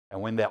 And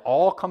when that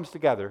all comes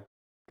together,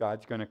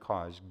 God's going to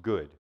cause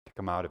good to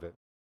come out of it.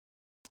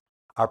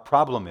 Our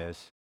problem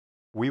is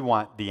we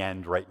want the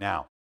end right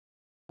now.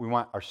 We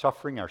want our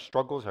suffering, our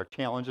struggles, our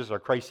challenges, our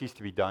crises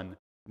to be done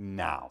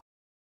now.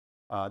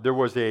 There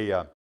was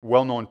a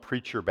well-known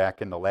preacher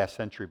back in the last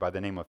century by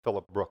the name of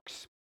Philip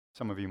Brooks.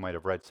 Some of you might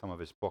have read some of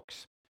his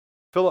books.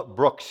 Philip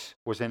Brooks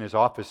was in his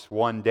office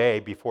one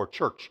day before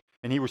church,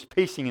 and he was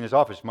pacing in his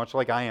office, much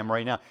like I am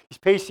right now. He's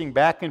pacing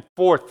back and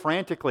forth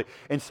frantically,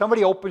 and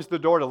somebody opens the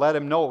door to let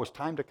him know it was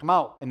time to come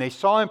out. And they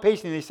saw him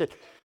pacing, and they said,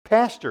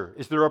 "Pastor,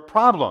 is there a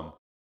problem?"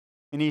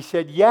 And he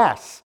said,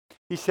 "Yes."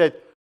 He said,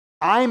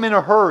 "I'm in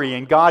a hurry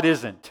and God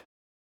isn't."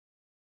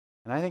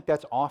 And I think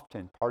that's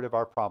often part of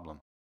our problem,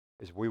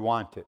 is we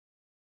want it,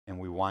 and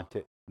we want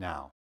it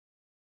now.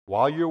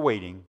 While you're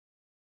waiting,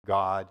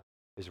 God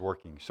is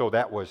working. So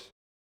that was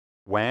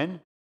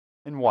when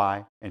and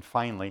why, and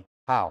finally,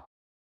 how.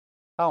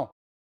 How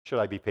should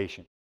I be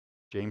patient?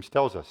 James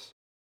tells us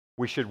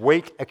we should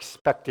wait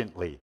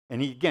expectantly.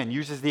 And he again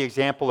uses the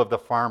example of the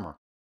farmer.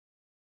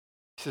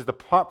 He says the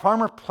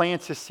farmer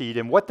plants a seed,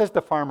 and what does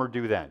the farmer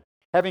do then?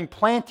 Having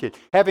planted,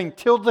 having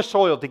tilled the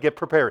soil to get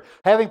prepared,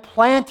 having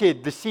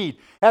planted the seed,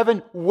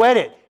 having wet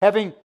it,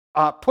 having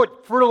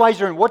put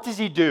fertilizer in, what does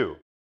he do?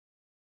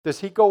 Does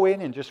he go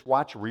in and just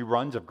watch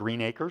reruns of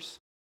Green Acres?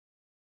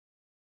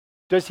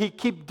 Does he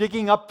keep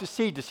digging up the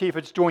seed to see if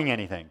it's doing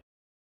anything?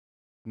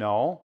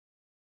 No.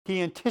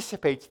 He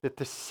anticipates that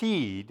the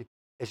seed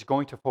is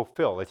going to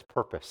fulfill its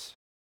purpose,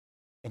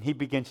 and he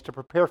begins to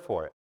prepare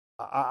for it.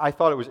 I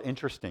thought it was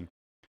interesting.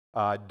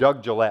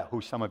 Doug Gillette,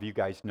 who some of you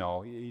guys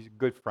know, he's a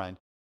good friend.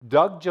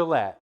 Doug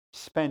Gillette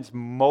spends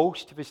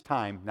most of his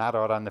time not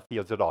out on the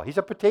fields at all. He's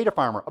a potato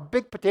farmer, a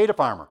big potato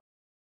farmer.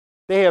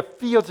 They have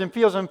fields and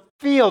fields and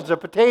fields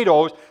of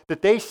potatoes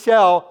that they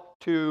sell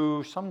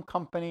to some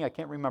company. I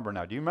can't remember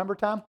now. Do you remember,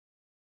 Tom?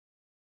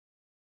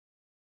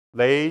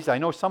 Lay's. I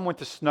know some went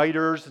to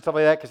Snyder's and stuff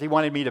like that because he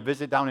wanted me to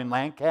visit down in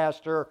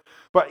Lancaster.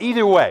 But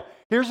either way,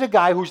 here's a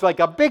guy who's like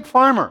a big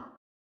farmer,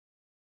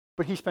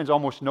 but he spends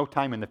almost no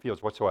time in the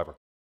fields whatsoever.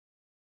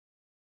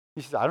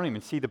 He says, I don't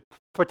even see the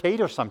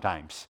potatoes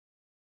sometimes.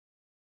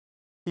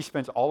 He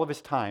spends all of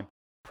his time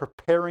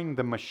preparing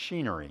the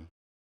machinery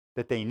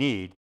that they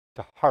need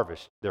to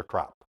harvest their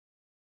crop.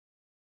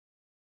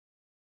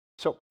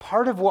 So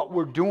part of what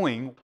we're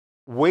doing,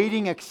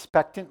 waiting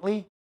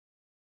expectantly,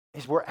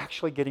 is we're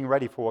actually getting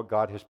ready for what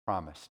God has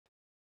promised.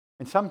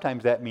 And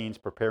sometimes that means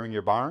preparing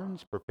your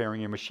barns,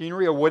 preparing your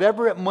machinery, or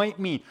whatever it might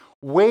mean.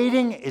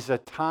 Waiting is a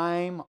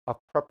time of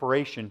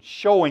preparation,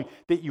 showing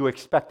that you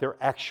expect there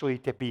actually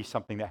to be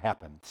something that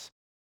happens.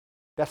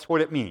 That's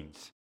what it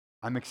means.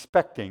 I'm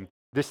expecting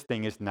this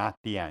thing is not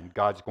the end.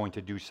 God's going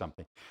to do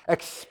something.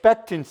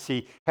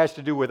 Expectancy has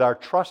to do with our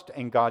trust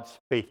in God's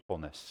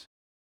faithfulness,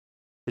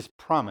 His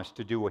promise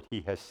to do what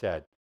He has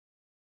said.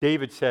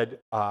 David said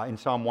in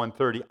Psalm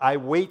 130, I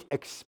wait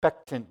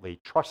expectantly,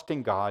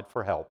 trusting God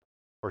for help,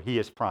 for He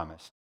has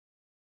promised.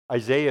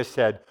 Isaiah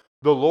said,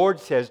 the Lord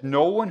says,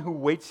 no one who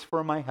waits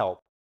for my help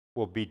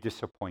will be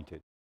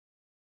disappointed.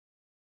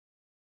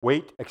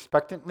 Wait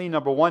expectantly,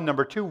 number one.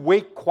 Number two,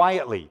 wait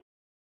quietly.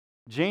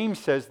 James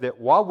says that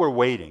while we're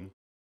waiting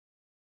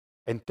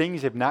and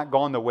things have not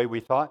gone the way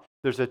we thought,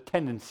 there's a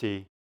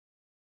tendency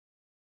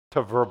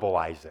to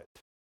verbalize it,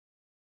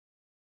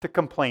 to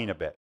complain a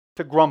bit,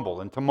 to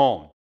grumble and to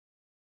moan.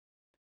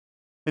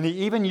 And he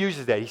even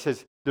uses that. He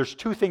says there's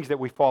two things that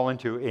we fall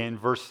into in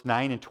verse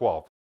 9 and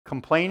 12.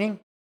 Complaining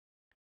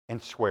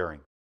and swearing.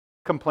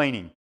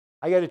 Complaining.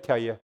 I got to tell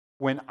you,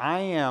 when I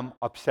am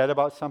upset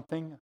about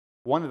something,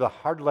 one of the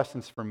hard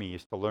lessons for me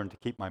is to learn to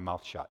keep my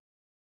mouth shut.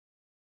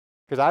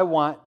 Because I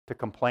want to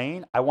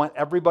complain. I want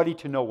everybody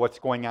to know what's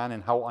going on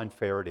and how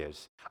unfair it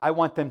is. I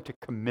want them to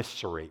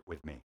commiserate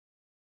with me.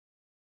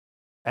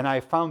 And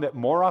I found that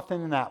more often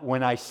than not,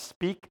 when I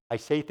speak, I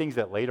say things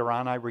that later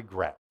on I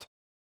regret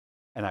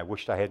and I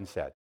wished I hadn't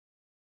said.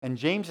 And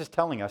James is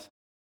telling us,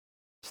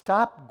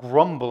 stop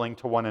grumbling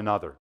to one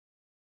another,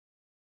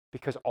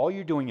 because all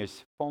you're doing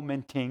is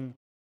fomenting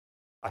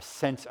a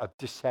sense of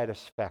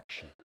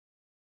dissatisfaction.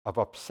 of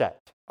upset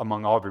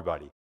among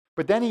everybody.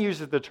 But then he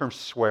uses the term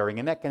swearing,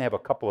 and that can have a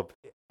couple of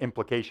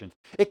implications.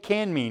 It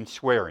can mean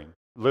swearing,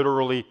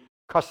 literally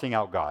cussing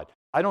out God.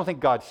 I don't think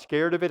God's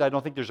scared of it. I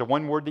don't think there's a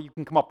one word that you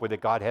can come up with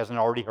that God hasn't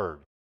already heard.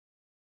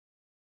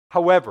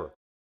 However,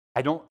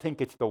 I don't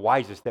think it's the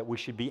wisest that we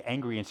should be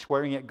angry and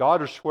swearing at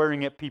God or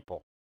swearing at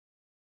people.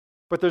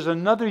 But there's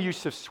another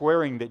use of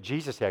swearing that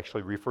Jesus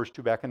actually refers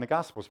to back in the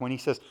Gospels when he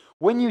says,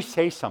 when you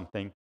say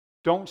something,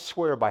 don't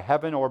swear by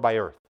heaven or by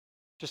earth.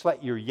 Just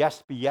let your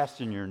yes be yes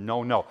and your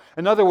no, no.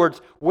 In other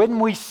words, when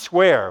we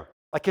swear,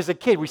 like as a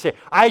kid, we say,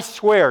 I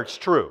swear it's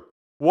true.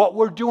 What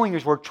we're doing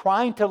is we're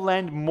trying to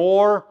lend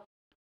more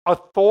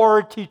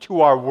authority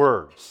to our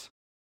words.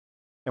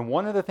 And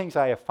one of the things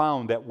I have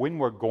found that when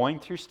we're going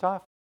through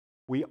stuff,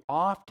 we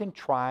often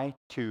try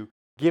to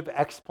give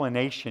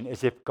explanation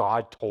as if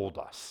God told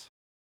us.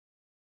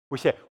 We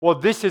say, well,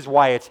 this is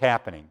why it's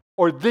happening,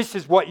 or this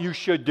is what you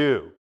should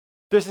do.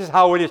 This is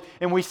how it is.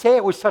 And we say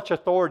it with such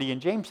authority.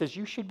 And James says,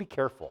 you should be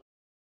careful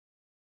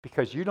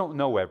because you don't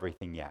know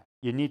everything yet.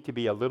 You need to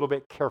be a little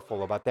bit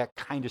careful about that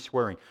kind of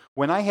swearing.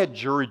 When I had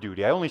jury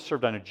duty, I only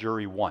served on a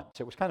jury once.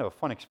 It was kind of a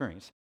fun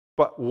experience.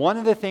 But one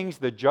of the things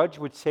the judge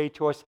would say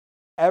to us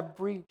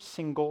every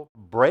single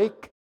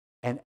break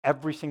and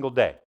every single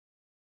day,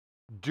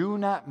 do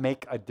not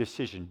make a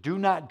decision. Do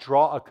not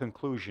draw a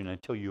conclusion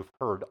until you've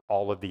heard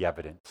all of the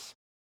evidence.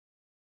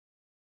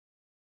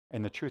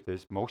 And the truth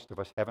is, most of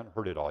us haven't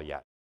heard it all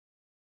yet.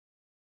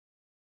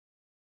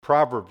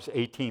 Proverbs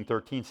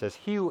 18:13 says,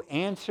 he who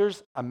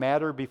answers a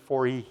matter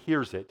before he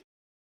hears it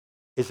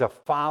is a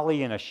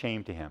folly and a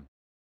shame to him.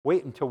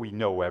 Wait until we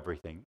know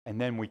everything, and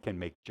then we can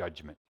make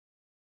judgment.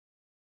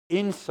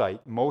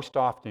 Insight most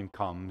often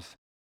comes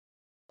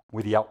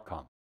with the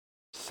outcome.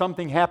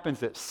 Something happens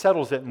that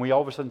settles it, and we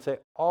all of a sudden say,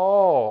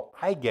 oh,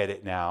 I get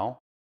it now.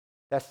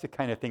 That's the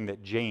kind of thing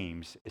that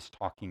James is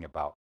talking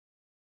about.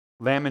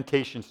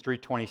 Lamentations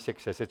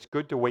 3:26 says, it's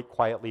good to wait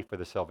quietly for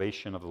the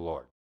salvation of the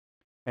Lord.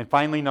 And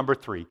finally, number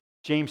 3,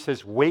 James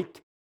says,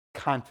 wait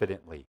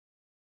confidently.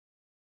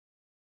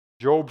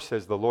 Job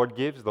says, the Lord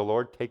gives, the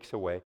Lord takes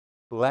away.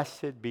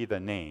 Blessed be the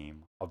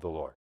name of the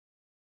Lord.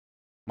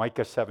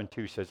 Micah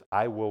 7:2 says,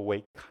 I will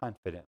wait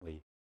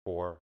confidently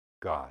for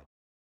God.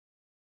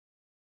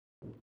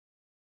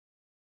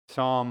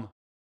 Psalm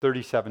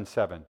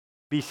 37:7,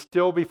 be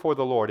still before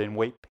the Lord and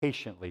wait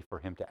patiently for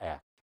him to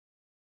act.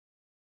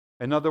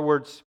 In other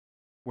words,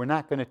 we're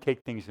not going to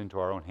take things into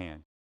our own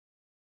hand.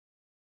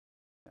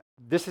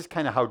 This is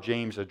kind of how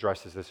James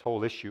addresses this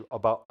whole issue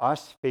about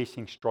us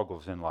facing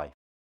struggles in life.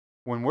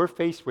 When we're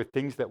faced with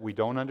things that we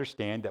don't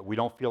understand, that we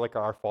don't feel like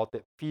are our fault,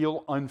 that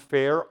feel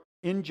unfair,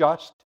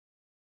 unjust,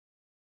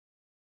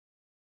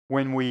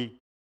 when we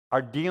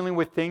are dealing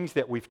with things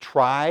that we've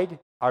tried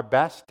our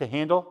best to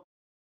handle,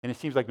 and it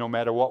seems like no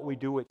matter what we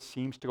do, it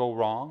seems to go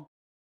wrong.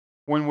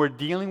 When we're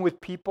dealing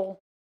with people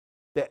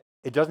that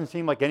it doesn't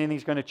seem like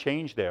anything's going to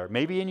change there.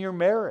 Maybe in your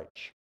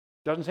marriage,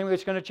 it doesn't seem like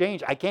it's going to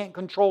change. I can't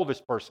control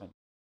this person.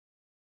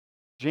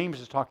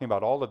 James is talking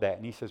about all of that,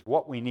 and he says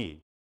what we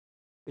need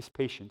is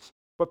patience.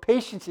 But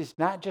patience is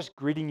not just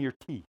gritting your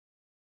teeth.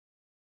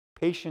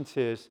 Patience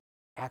is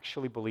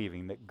actually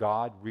believing that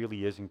God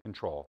really is in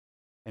control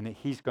and that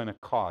he's going to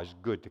cause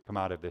good to come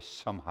out of this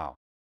somehow.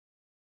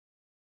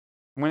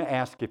 I'm going to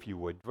ask if you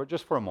would,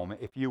 just for a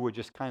moment, if you would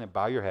just kind of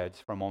bow your heads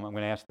for a moment. I'm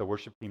going to ask the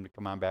worship team to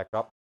come on back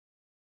up.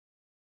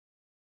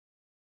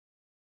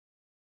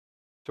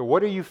 So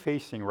what are you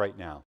facing right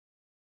now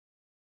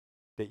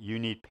that you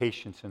need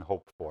patience and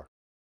hope for?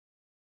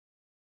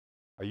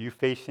 Are you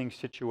facing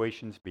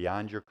situations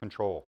beyond your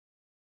control?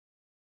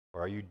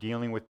 Or are you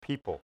dealing with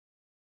people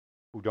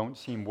who don't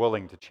seem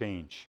willing to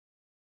change?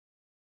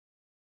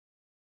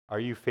 Are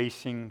you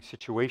facing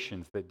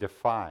situations that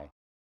defy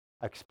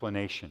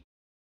explanation?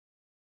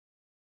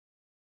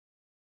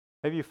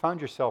 Have you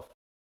found yourself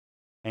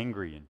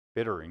angry and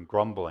bitter and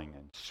grumbling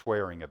and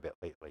swearing a bit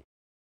lately?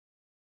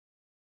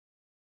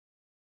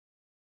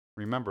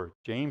 Remember,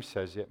 James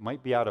says it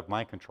might be out of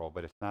my control,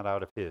 but it's not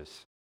out of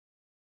his.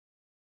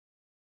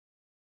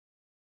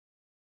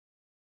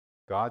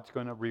 God's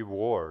going to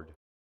reward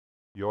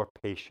your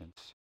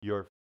patience,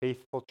 your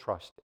faithful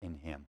trust in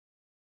him.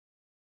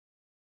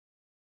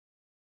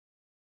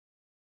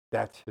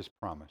 That's his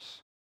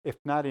promise. If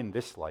not in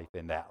this life,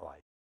 in that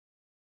life.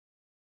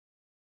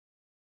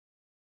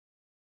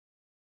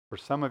 For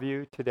some of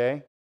you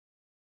today,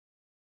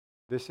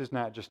 this is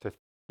not just a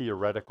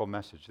theoretical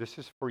message. This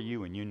is for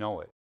you, and you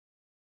know it.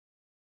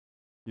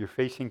 You're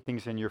facing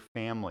things in your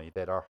family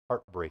that are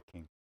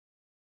heartbreaking.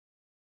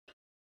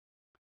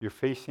 You're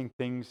facing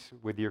things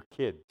with your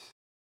kids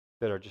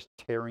that are just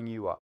tearing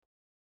you up.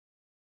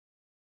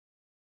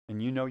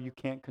 And you know you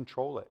can't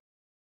control it.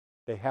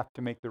 They have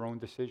to make their own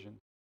decisions.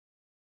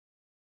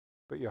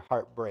 But your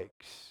heart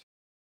breaks.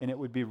 And it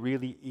would be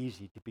really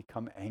easy to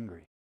become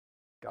angry.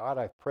 God,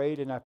 I've prayed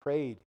and I've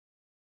prayed.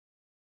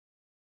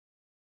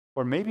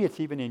 Or maybe it's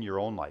even in your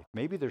own life.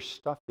 Maybe there's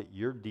stuff that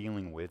you're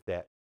dealing with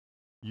that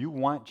you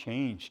want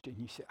changed. And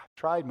you say, I've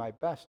tried my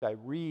best. I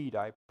read,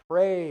 I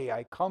pray,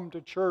 I come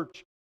to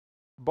church.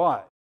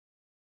 But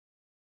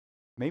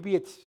Maybe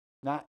it's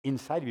not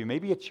inside of you.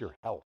 Maybe it's your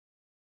health.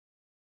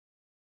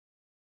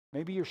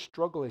 Maybe your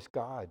struggle is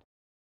God.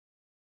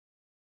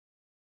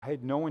 I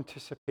had no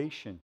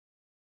anticipation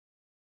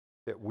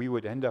that we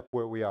would end up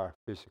where we are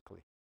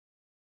physically.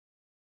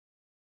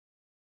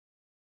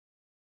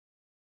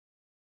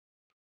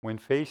 When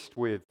faced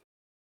with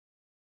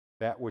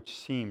that which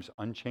seems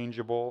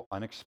unchangeable,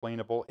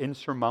 unexplainable,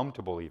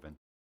 insurmountable even,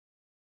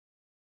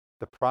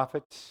 the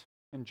prophets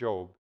and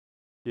Job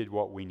did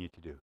what we need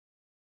to do.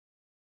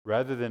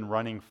 Rather than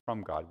running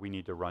from God, we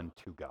need to run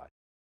to God.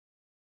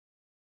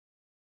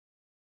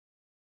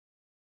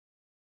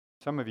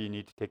 Some of you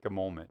need to take a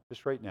moment,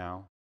 just right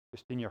now,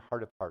 just in your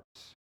heart of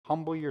hearts.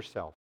 Humble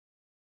yourself.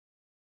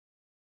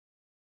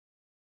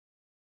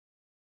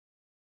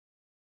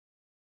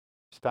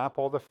 Stop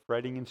all the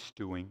fretting and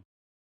stewing,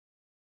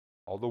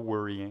 all the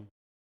worrying,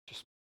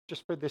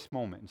 just for this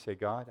moment, and say,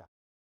 God,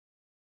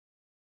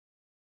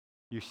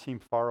 you seem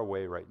far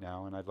away right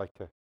now, and I'd like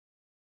to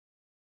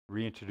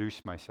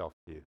reintroduce myself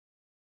to you.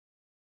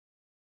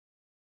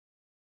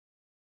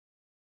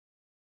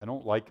 I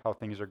don't like how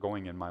things are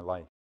going in my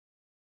life.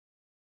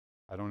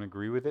 I don't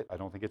agree with it. I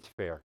don't think it's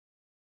fair.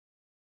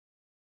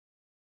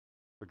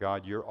 But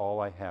God, you're all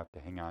I have to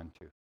hang on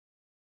to.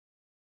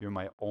 You're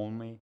my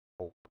only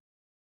hope.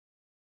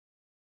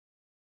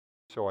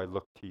 So I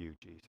look to you,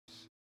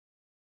 Jesus.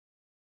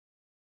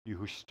 You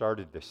who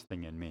started this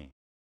thing in me,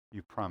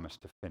 you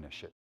promised to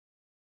finish it.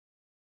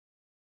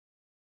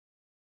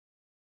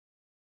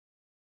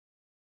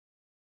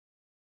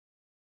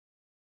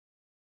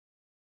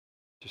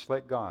 Just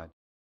let God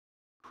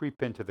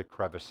creep into the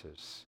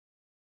crevices.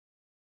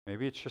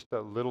 Maybe it's just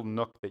a little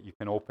nook that you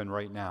can open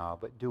right now,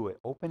 but do it.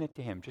 Open it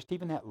to Him, just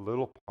even that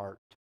little part.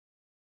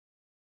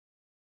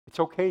 It's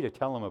okay to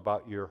tell Him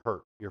about your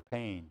hurt, your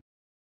pain,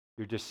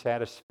 your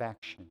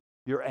dissatisfaction,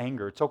 your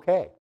anger. It's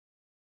okay.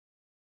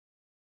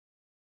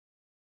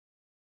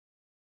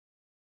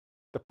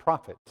 The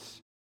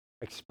prophets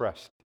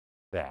expressed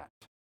that.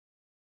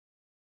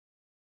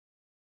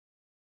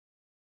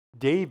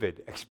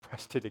 David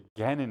expressed it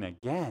again and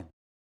again.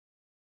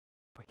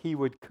 But he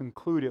would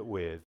conclude it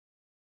with,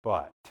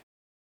 but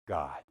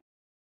God.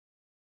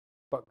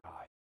 But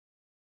God.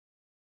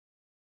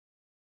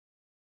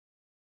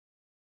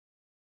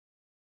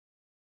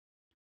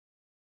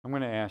 I'm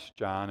going to ask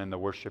John and the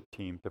worship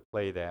team to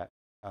play that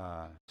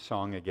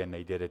song again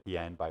they did at the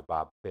end by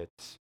Bob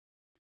Fitts.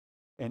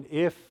 And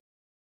if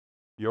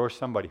you're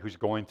somebody who's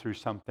going through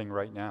something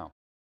right now,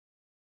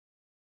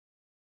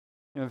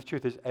 the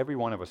truth is every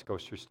one of us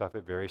goes through stuff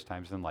at various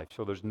times in life,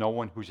 so there's no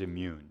one who's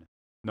immune,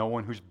 no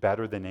one who's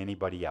better than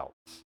anybody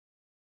else.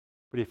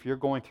 But if you're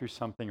going through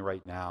something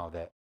right now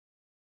that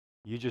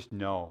you just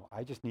know,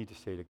 I just need to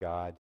say to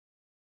God,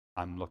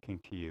 I'm looking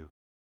to you.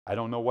 I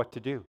don't know what to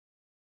do,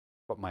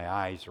 but my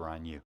eyes are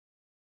on you.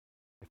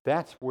 If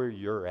that's where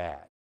you're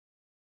at,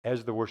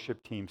 as the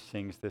worship team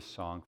sings this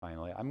song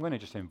finally, I'm going to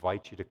just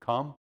invite you to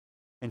come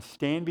and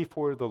stand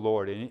before the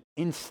Lord. And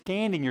in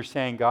standing, you're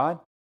saying, God,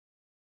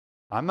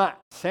 I'm not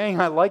saying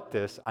I like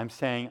this. I'm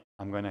saying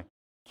I'm going to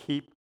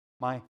keep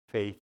my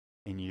faith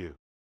in you.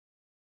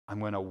 I'm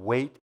going to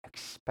wait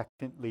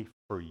expectantly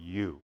for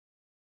you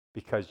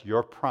because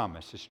your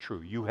promise is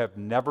true. You have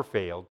never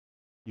failed.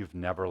 You've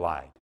never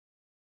lied.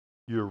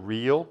 You're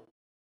real.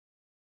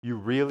 You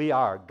really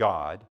are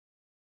God.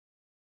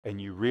 And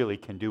you really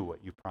can do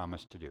what you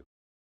promised to do.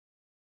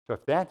 So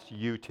if that's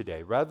you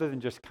today, rather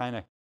than just kind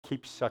of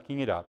keep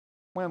sucking it up,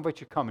 I want to invite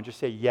you to come and just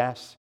say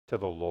yes to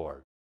the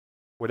Lord.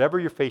 Whatever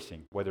you're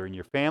facing, whether in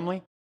your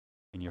family,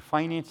 in your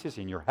finances,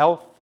 in your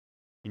health,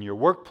 in your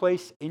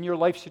workplace, in your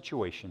life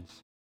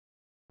situations,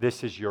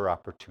 this is your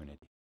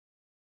opportunity.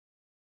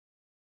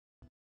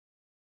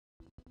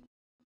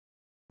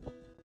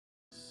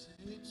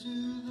 Say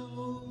to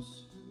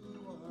those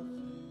who are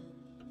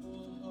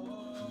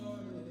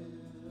faint-hearted,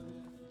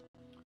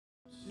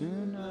 Do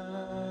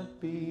not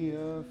be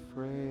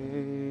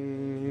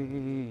afraid.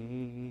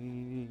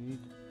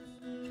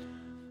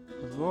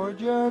 The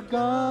Lord your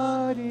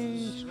God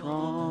is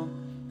strong.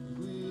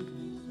 with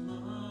his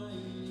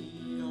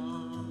mighty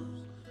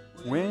arms,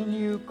 When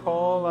you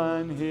call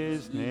on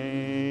his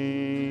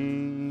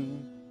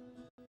name,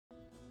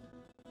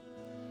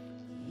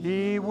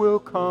 he will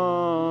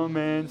come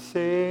and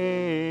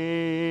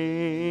save.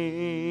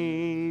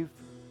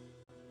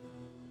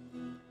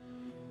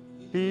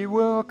 He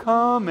will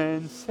come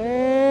and save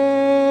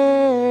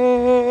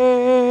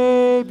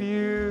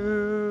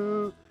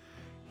you.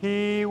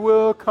 He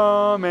will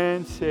come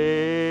and save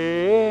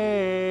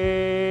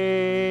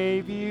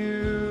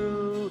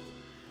you.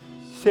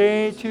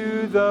 Say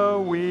to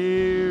the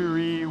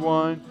weary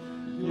one,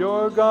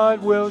 your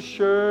God will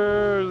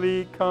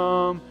surely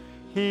come.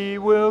 He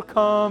will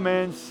come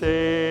and save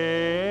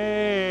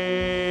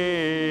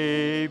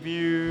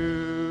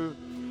you.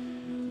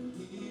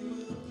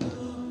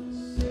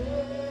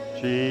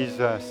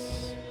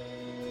 Jesus,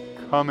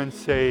 come and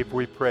save,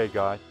 we pray,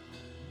 God.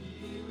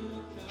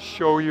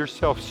 Show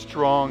yourself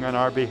strong on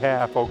our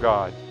behalf, oh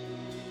God.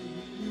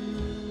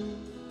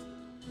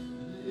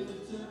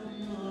 lift up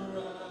your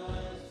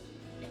eyes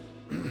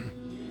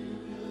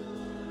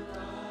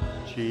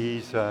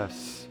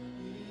Jesus.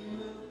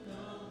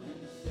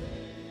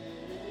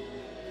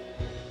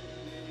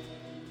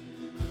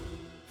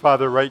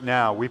 Father, right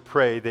now we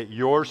pray that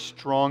your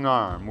strong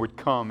arm would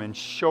come and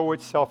show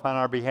itself on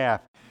our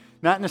behalf.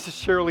 Not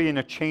necessarily in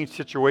a changed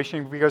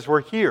situation because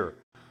we're here,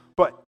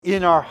 but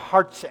in our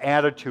heart's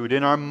attitude,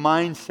 in our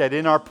mindset,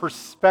 in our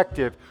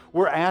perspective.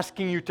 We're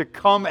asking you to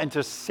come and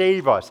to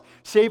save us.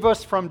 Save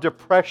us from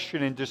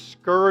depression and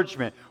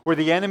discouragement, where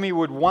the enemy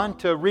would want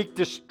to wreak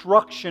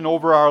destruction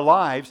over our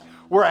lives.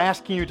 We're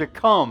asking you to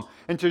come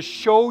and to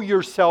show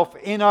yourself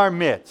in our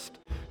midst,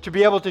 to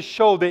be able to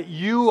show that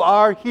you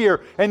are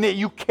here and that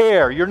you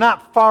care. You're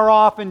not far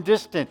off and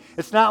distant.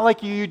 It's not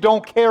like you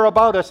don't care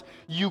about us.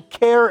 You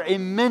care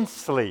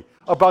immensely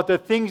about the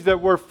things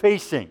that we're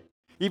facing.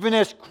 Even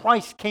as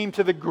Christ came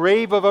to the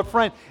grave of a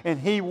friend and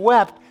he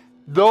wept,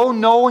 though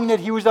knowing that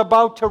he was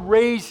about to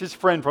raise his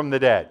friend from the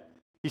dead,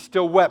 he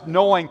still wept,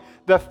 knowing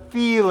the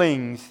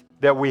feelings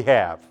that we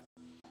have.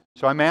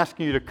 So I'm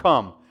asking you to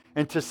come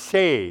and to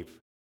save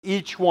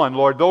each one,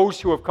 Lord. Those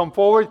who have come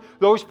forward,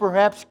 those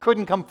perhaps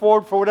couldn't come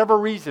forward for whatever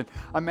reason,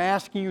 I'm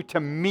asking you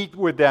to meet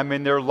with them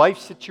in their life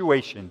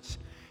situations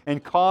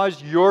and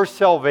cause your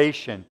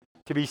salvation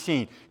to be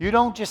seen. You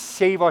don't just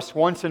save us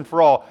once and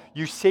for all.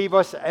 You save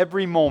us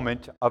every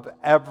moment of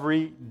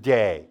every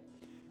day.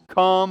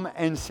 Come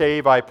and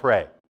save, I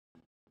pray.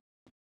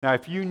 Now,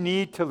 if you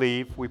need to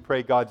leave, we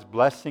pray God's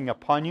blessing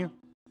upon you.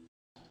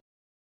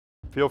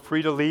 Feel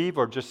free to leave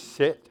or just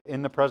sit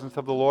in the presence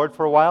of the Lord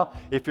for a while.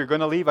 If you're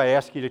going to leave, I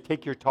ask you to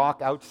take your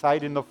talk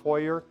outside in the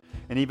foyer,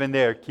 and even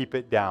there, keep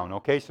it down,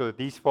 okay? So that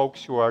these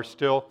folks who are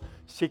still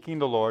seeking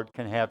the Lord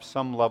can have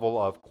some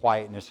level of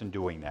quietness in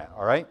doing that,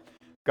 all right?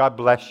 God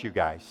bless you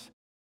guys.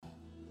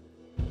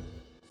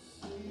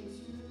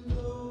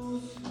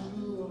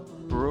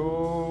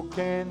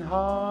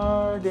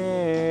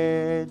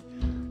 Broken-hearted,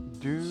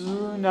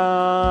 do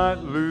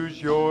not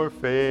lose your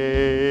faith.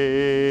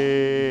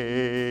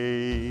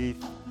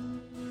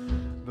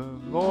 The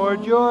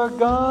Lord your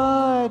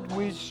God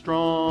is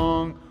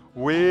strong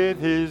with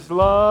his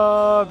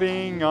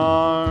loving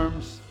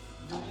arms.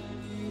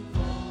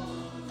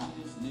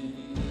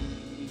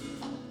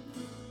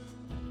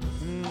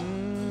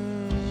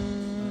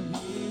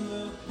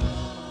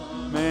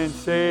 And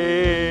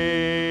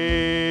save.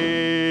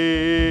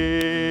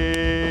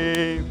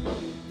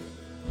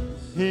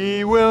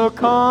 He will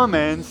come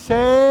and save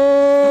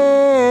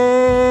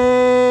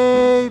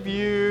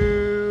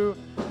you.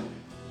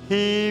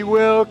 He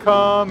will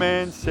come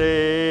and save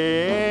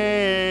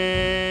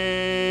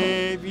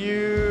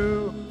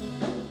you.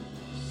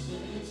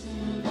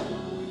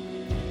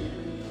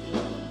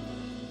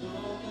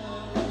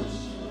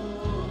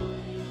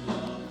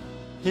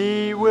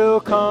 He will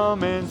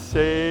come and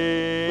save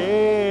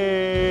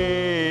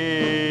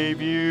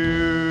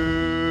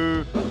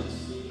you.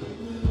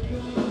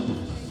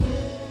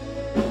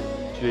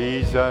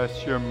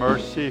 Jesus, your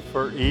mercy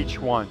for each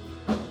one.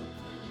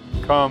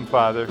 Come,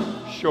 Father,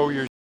 show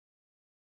your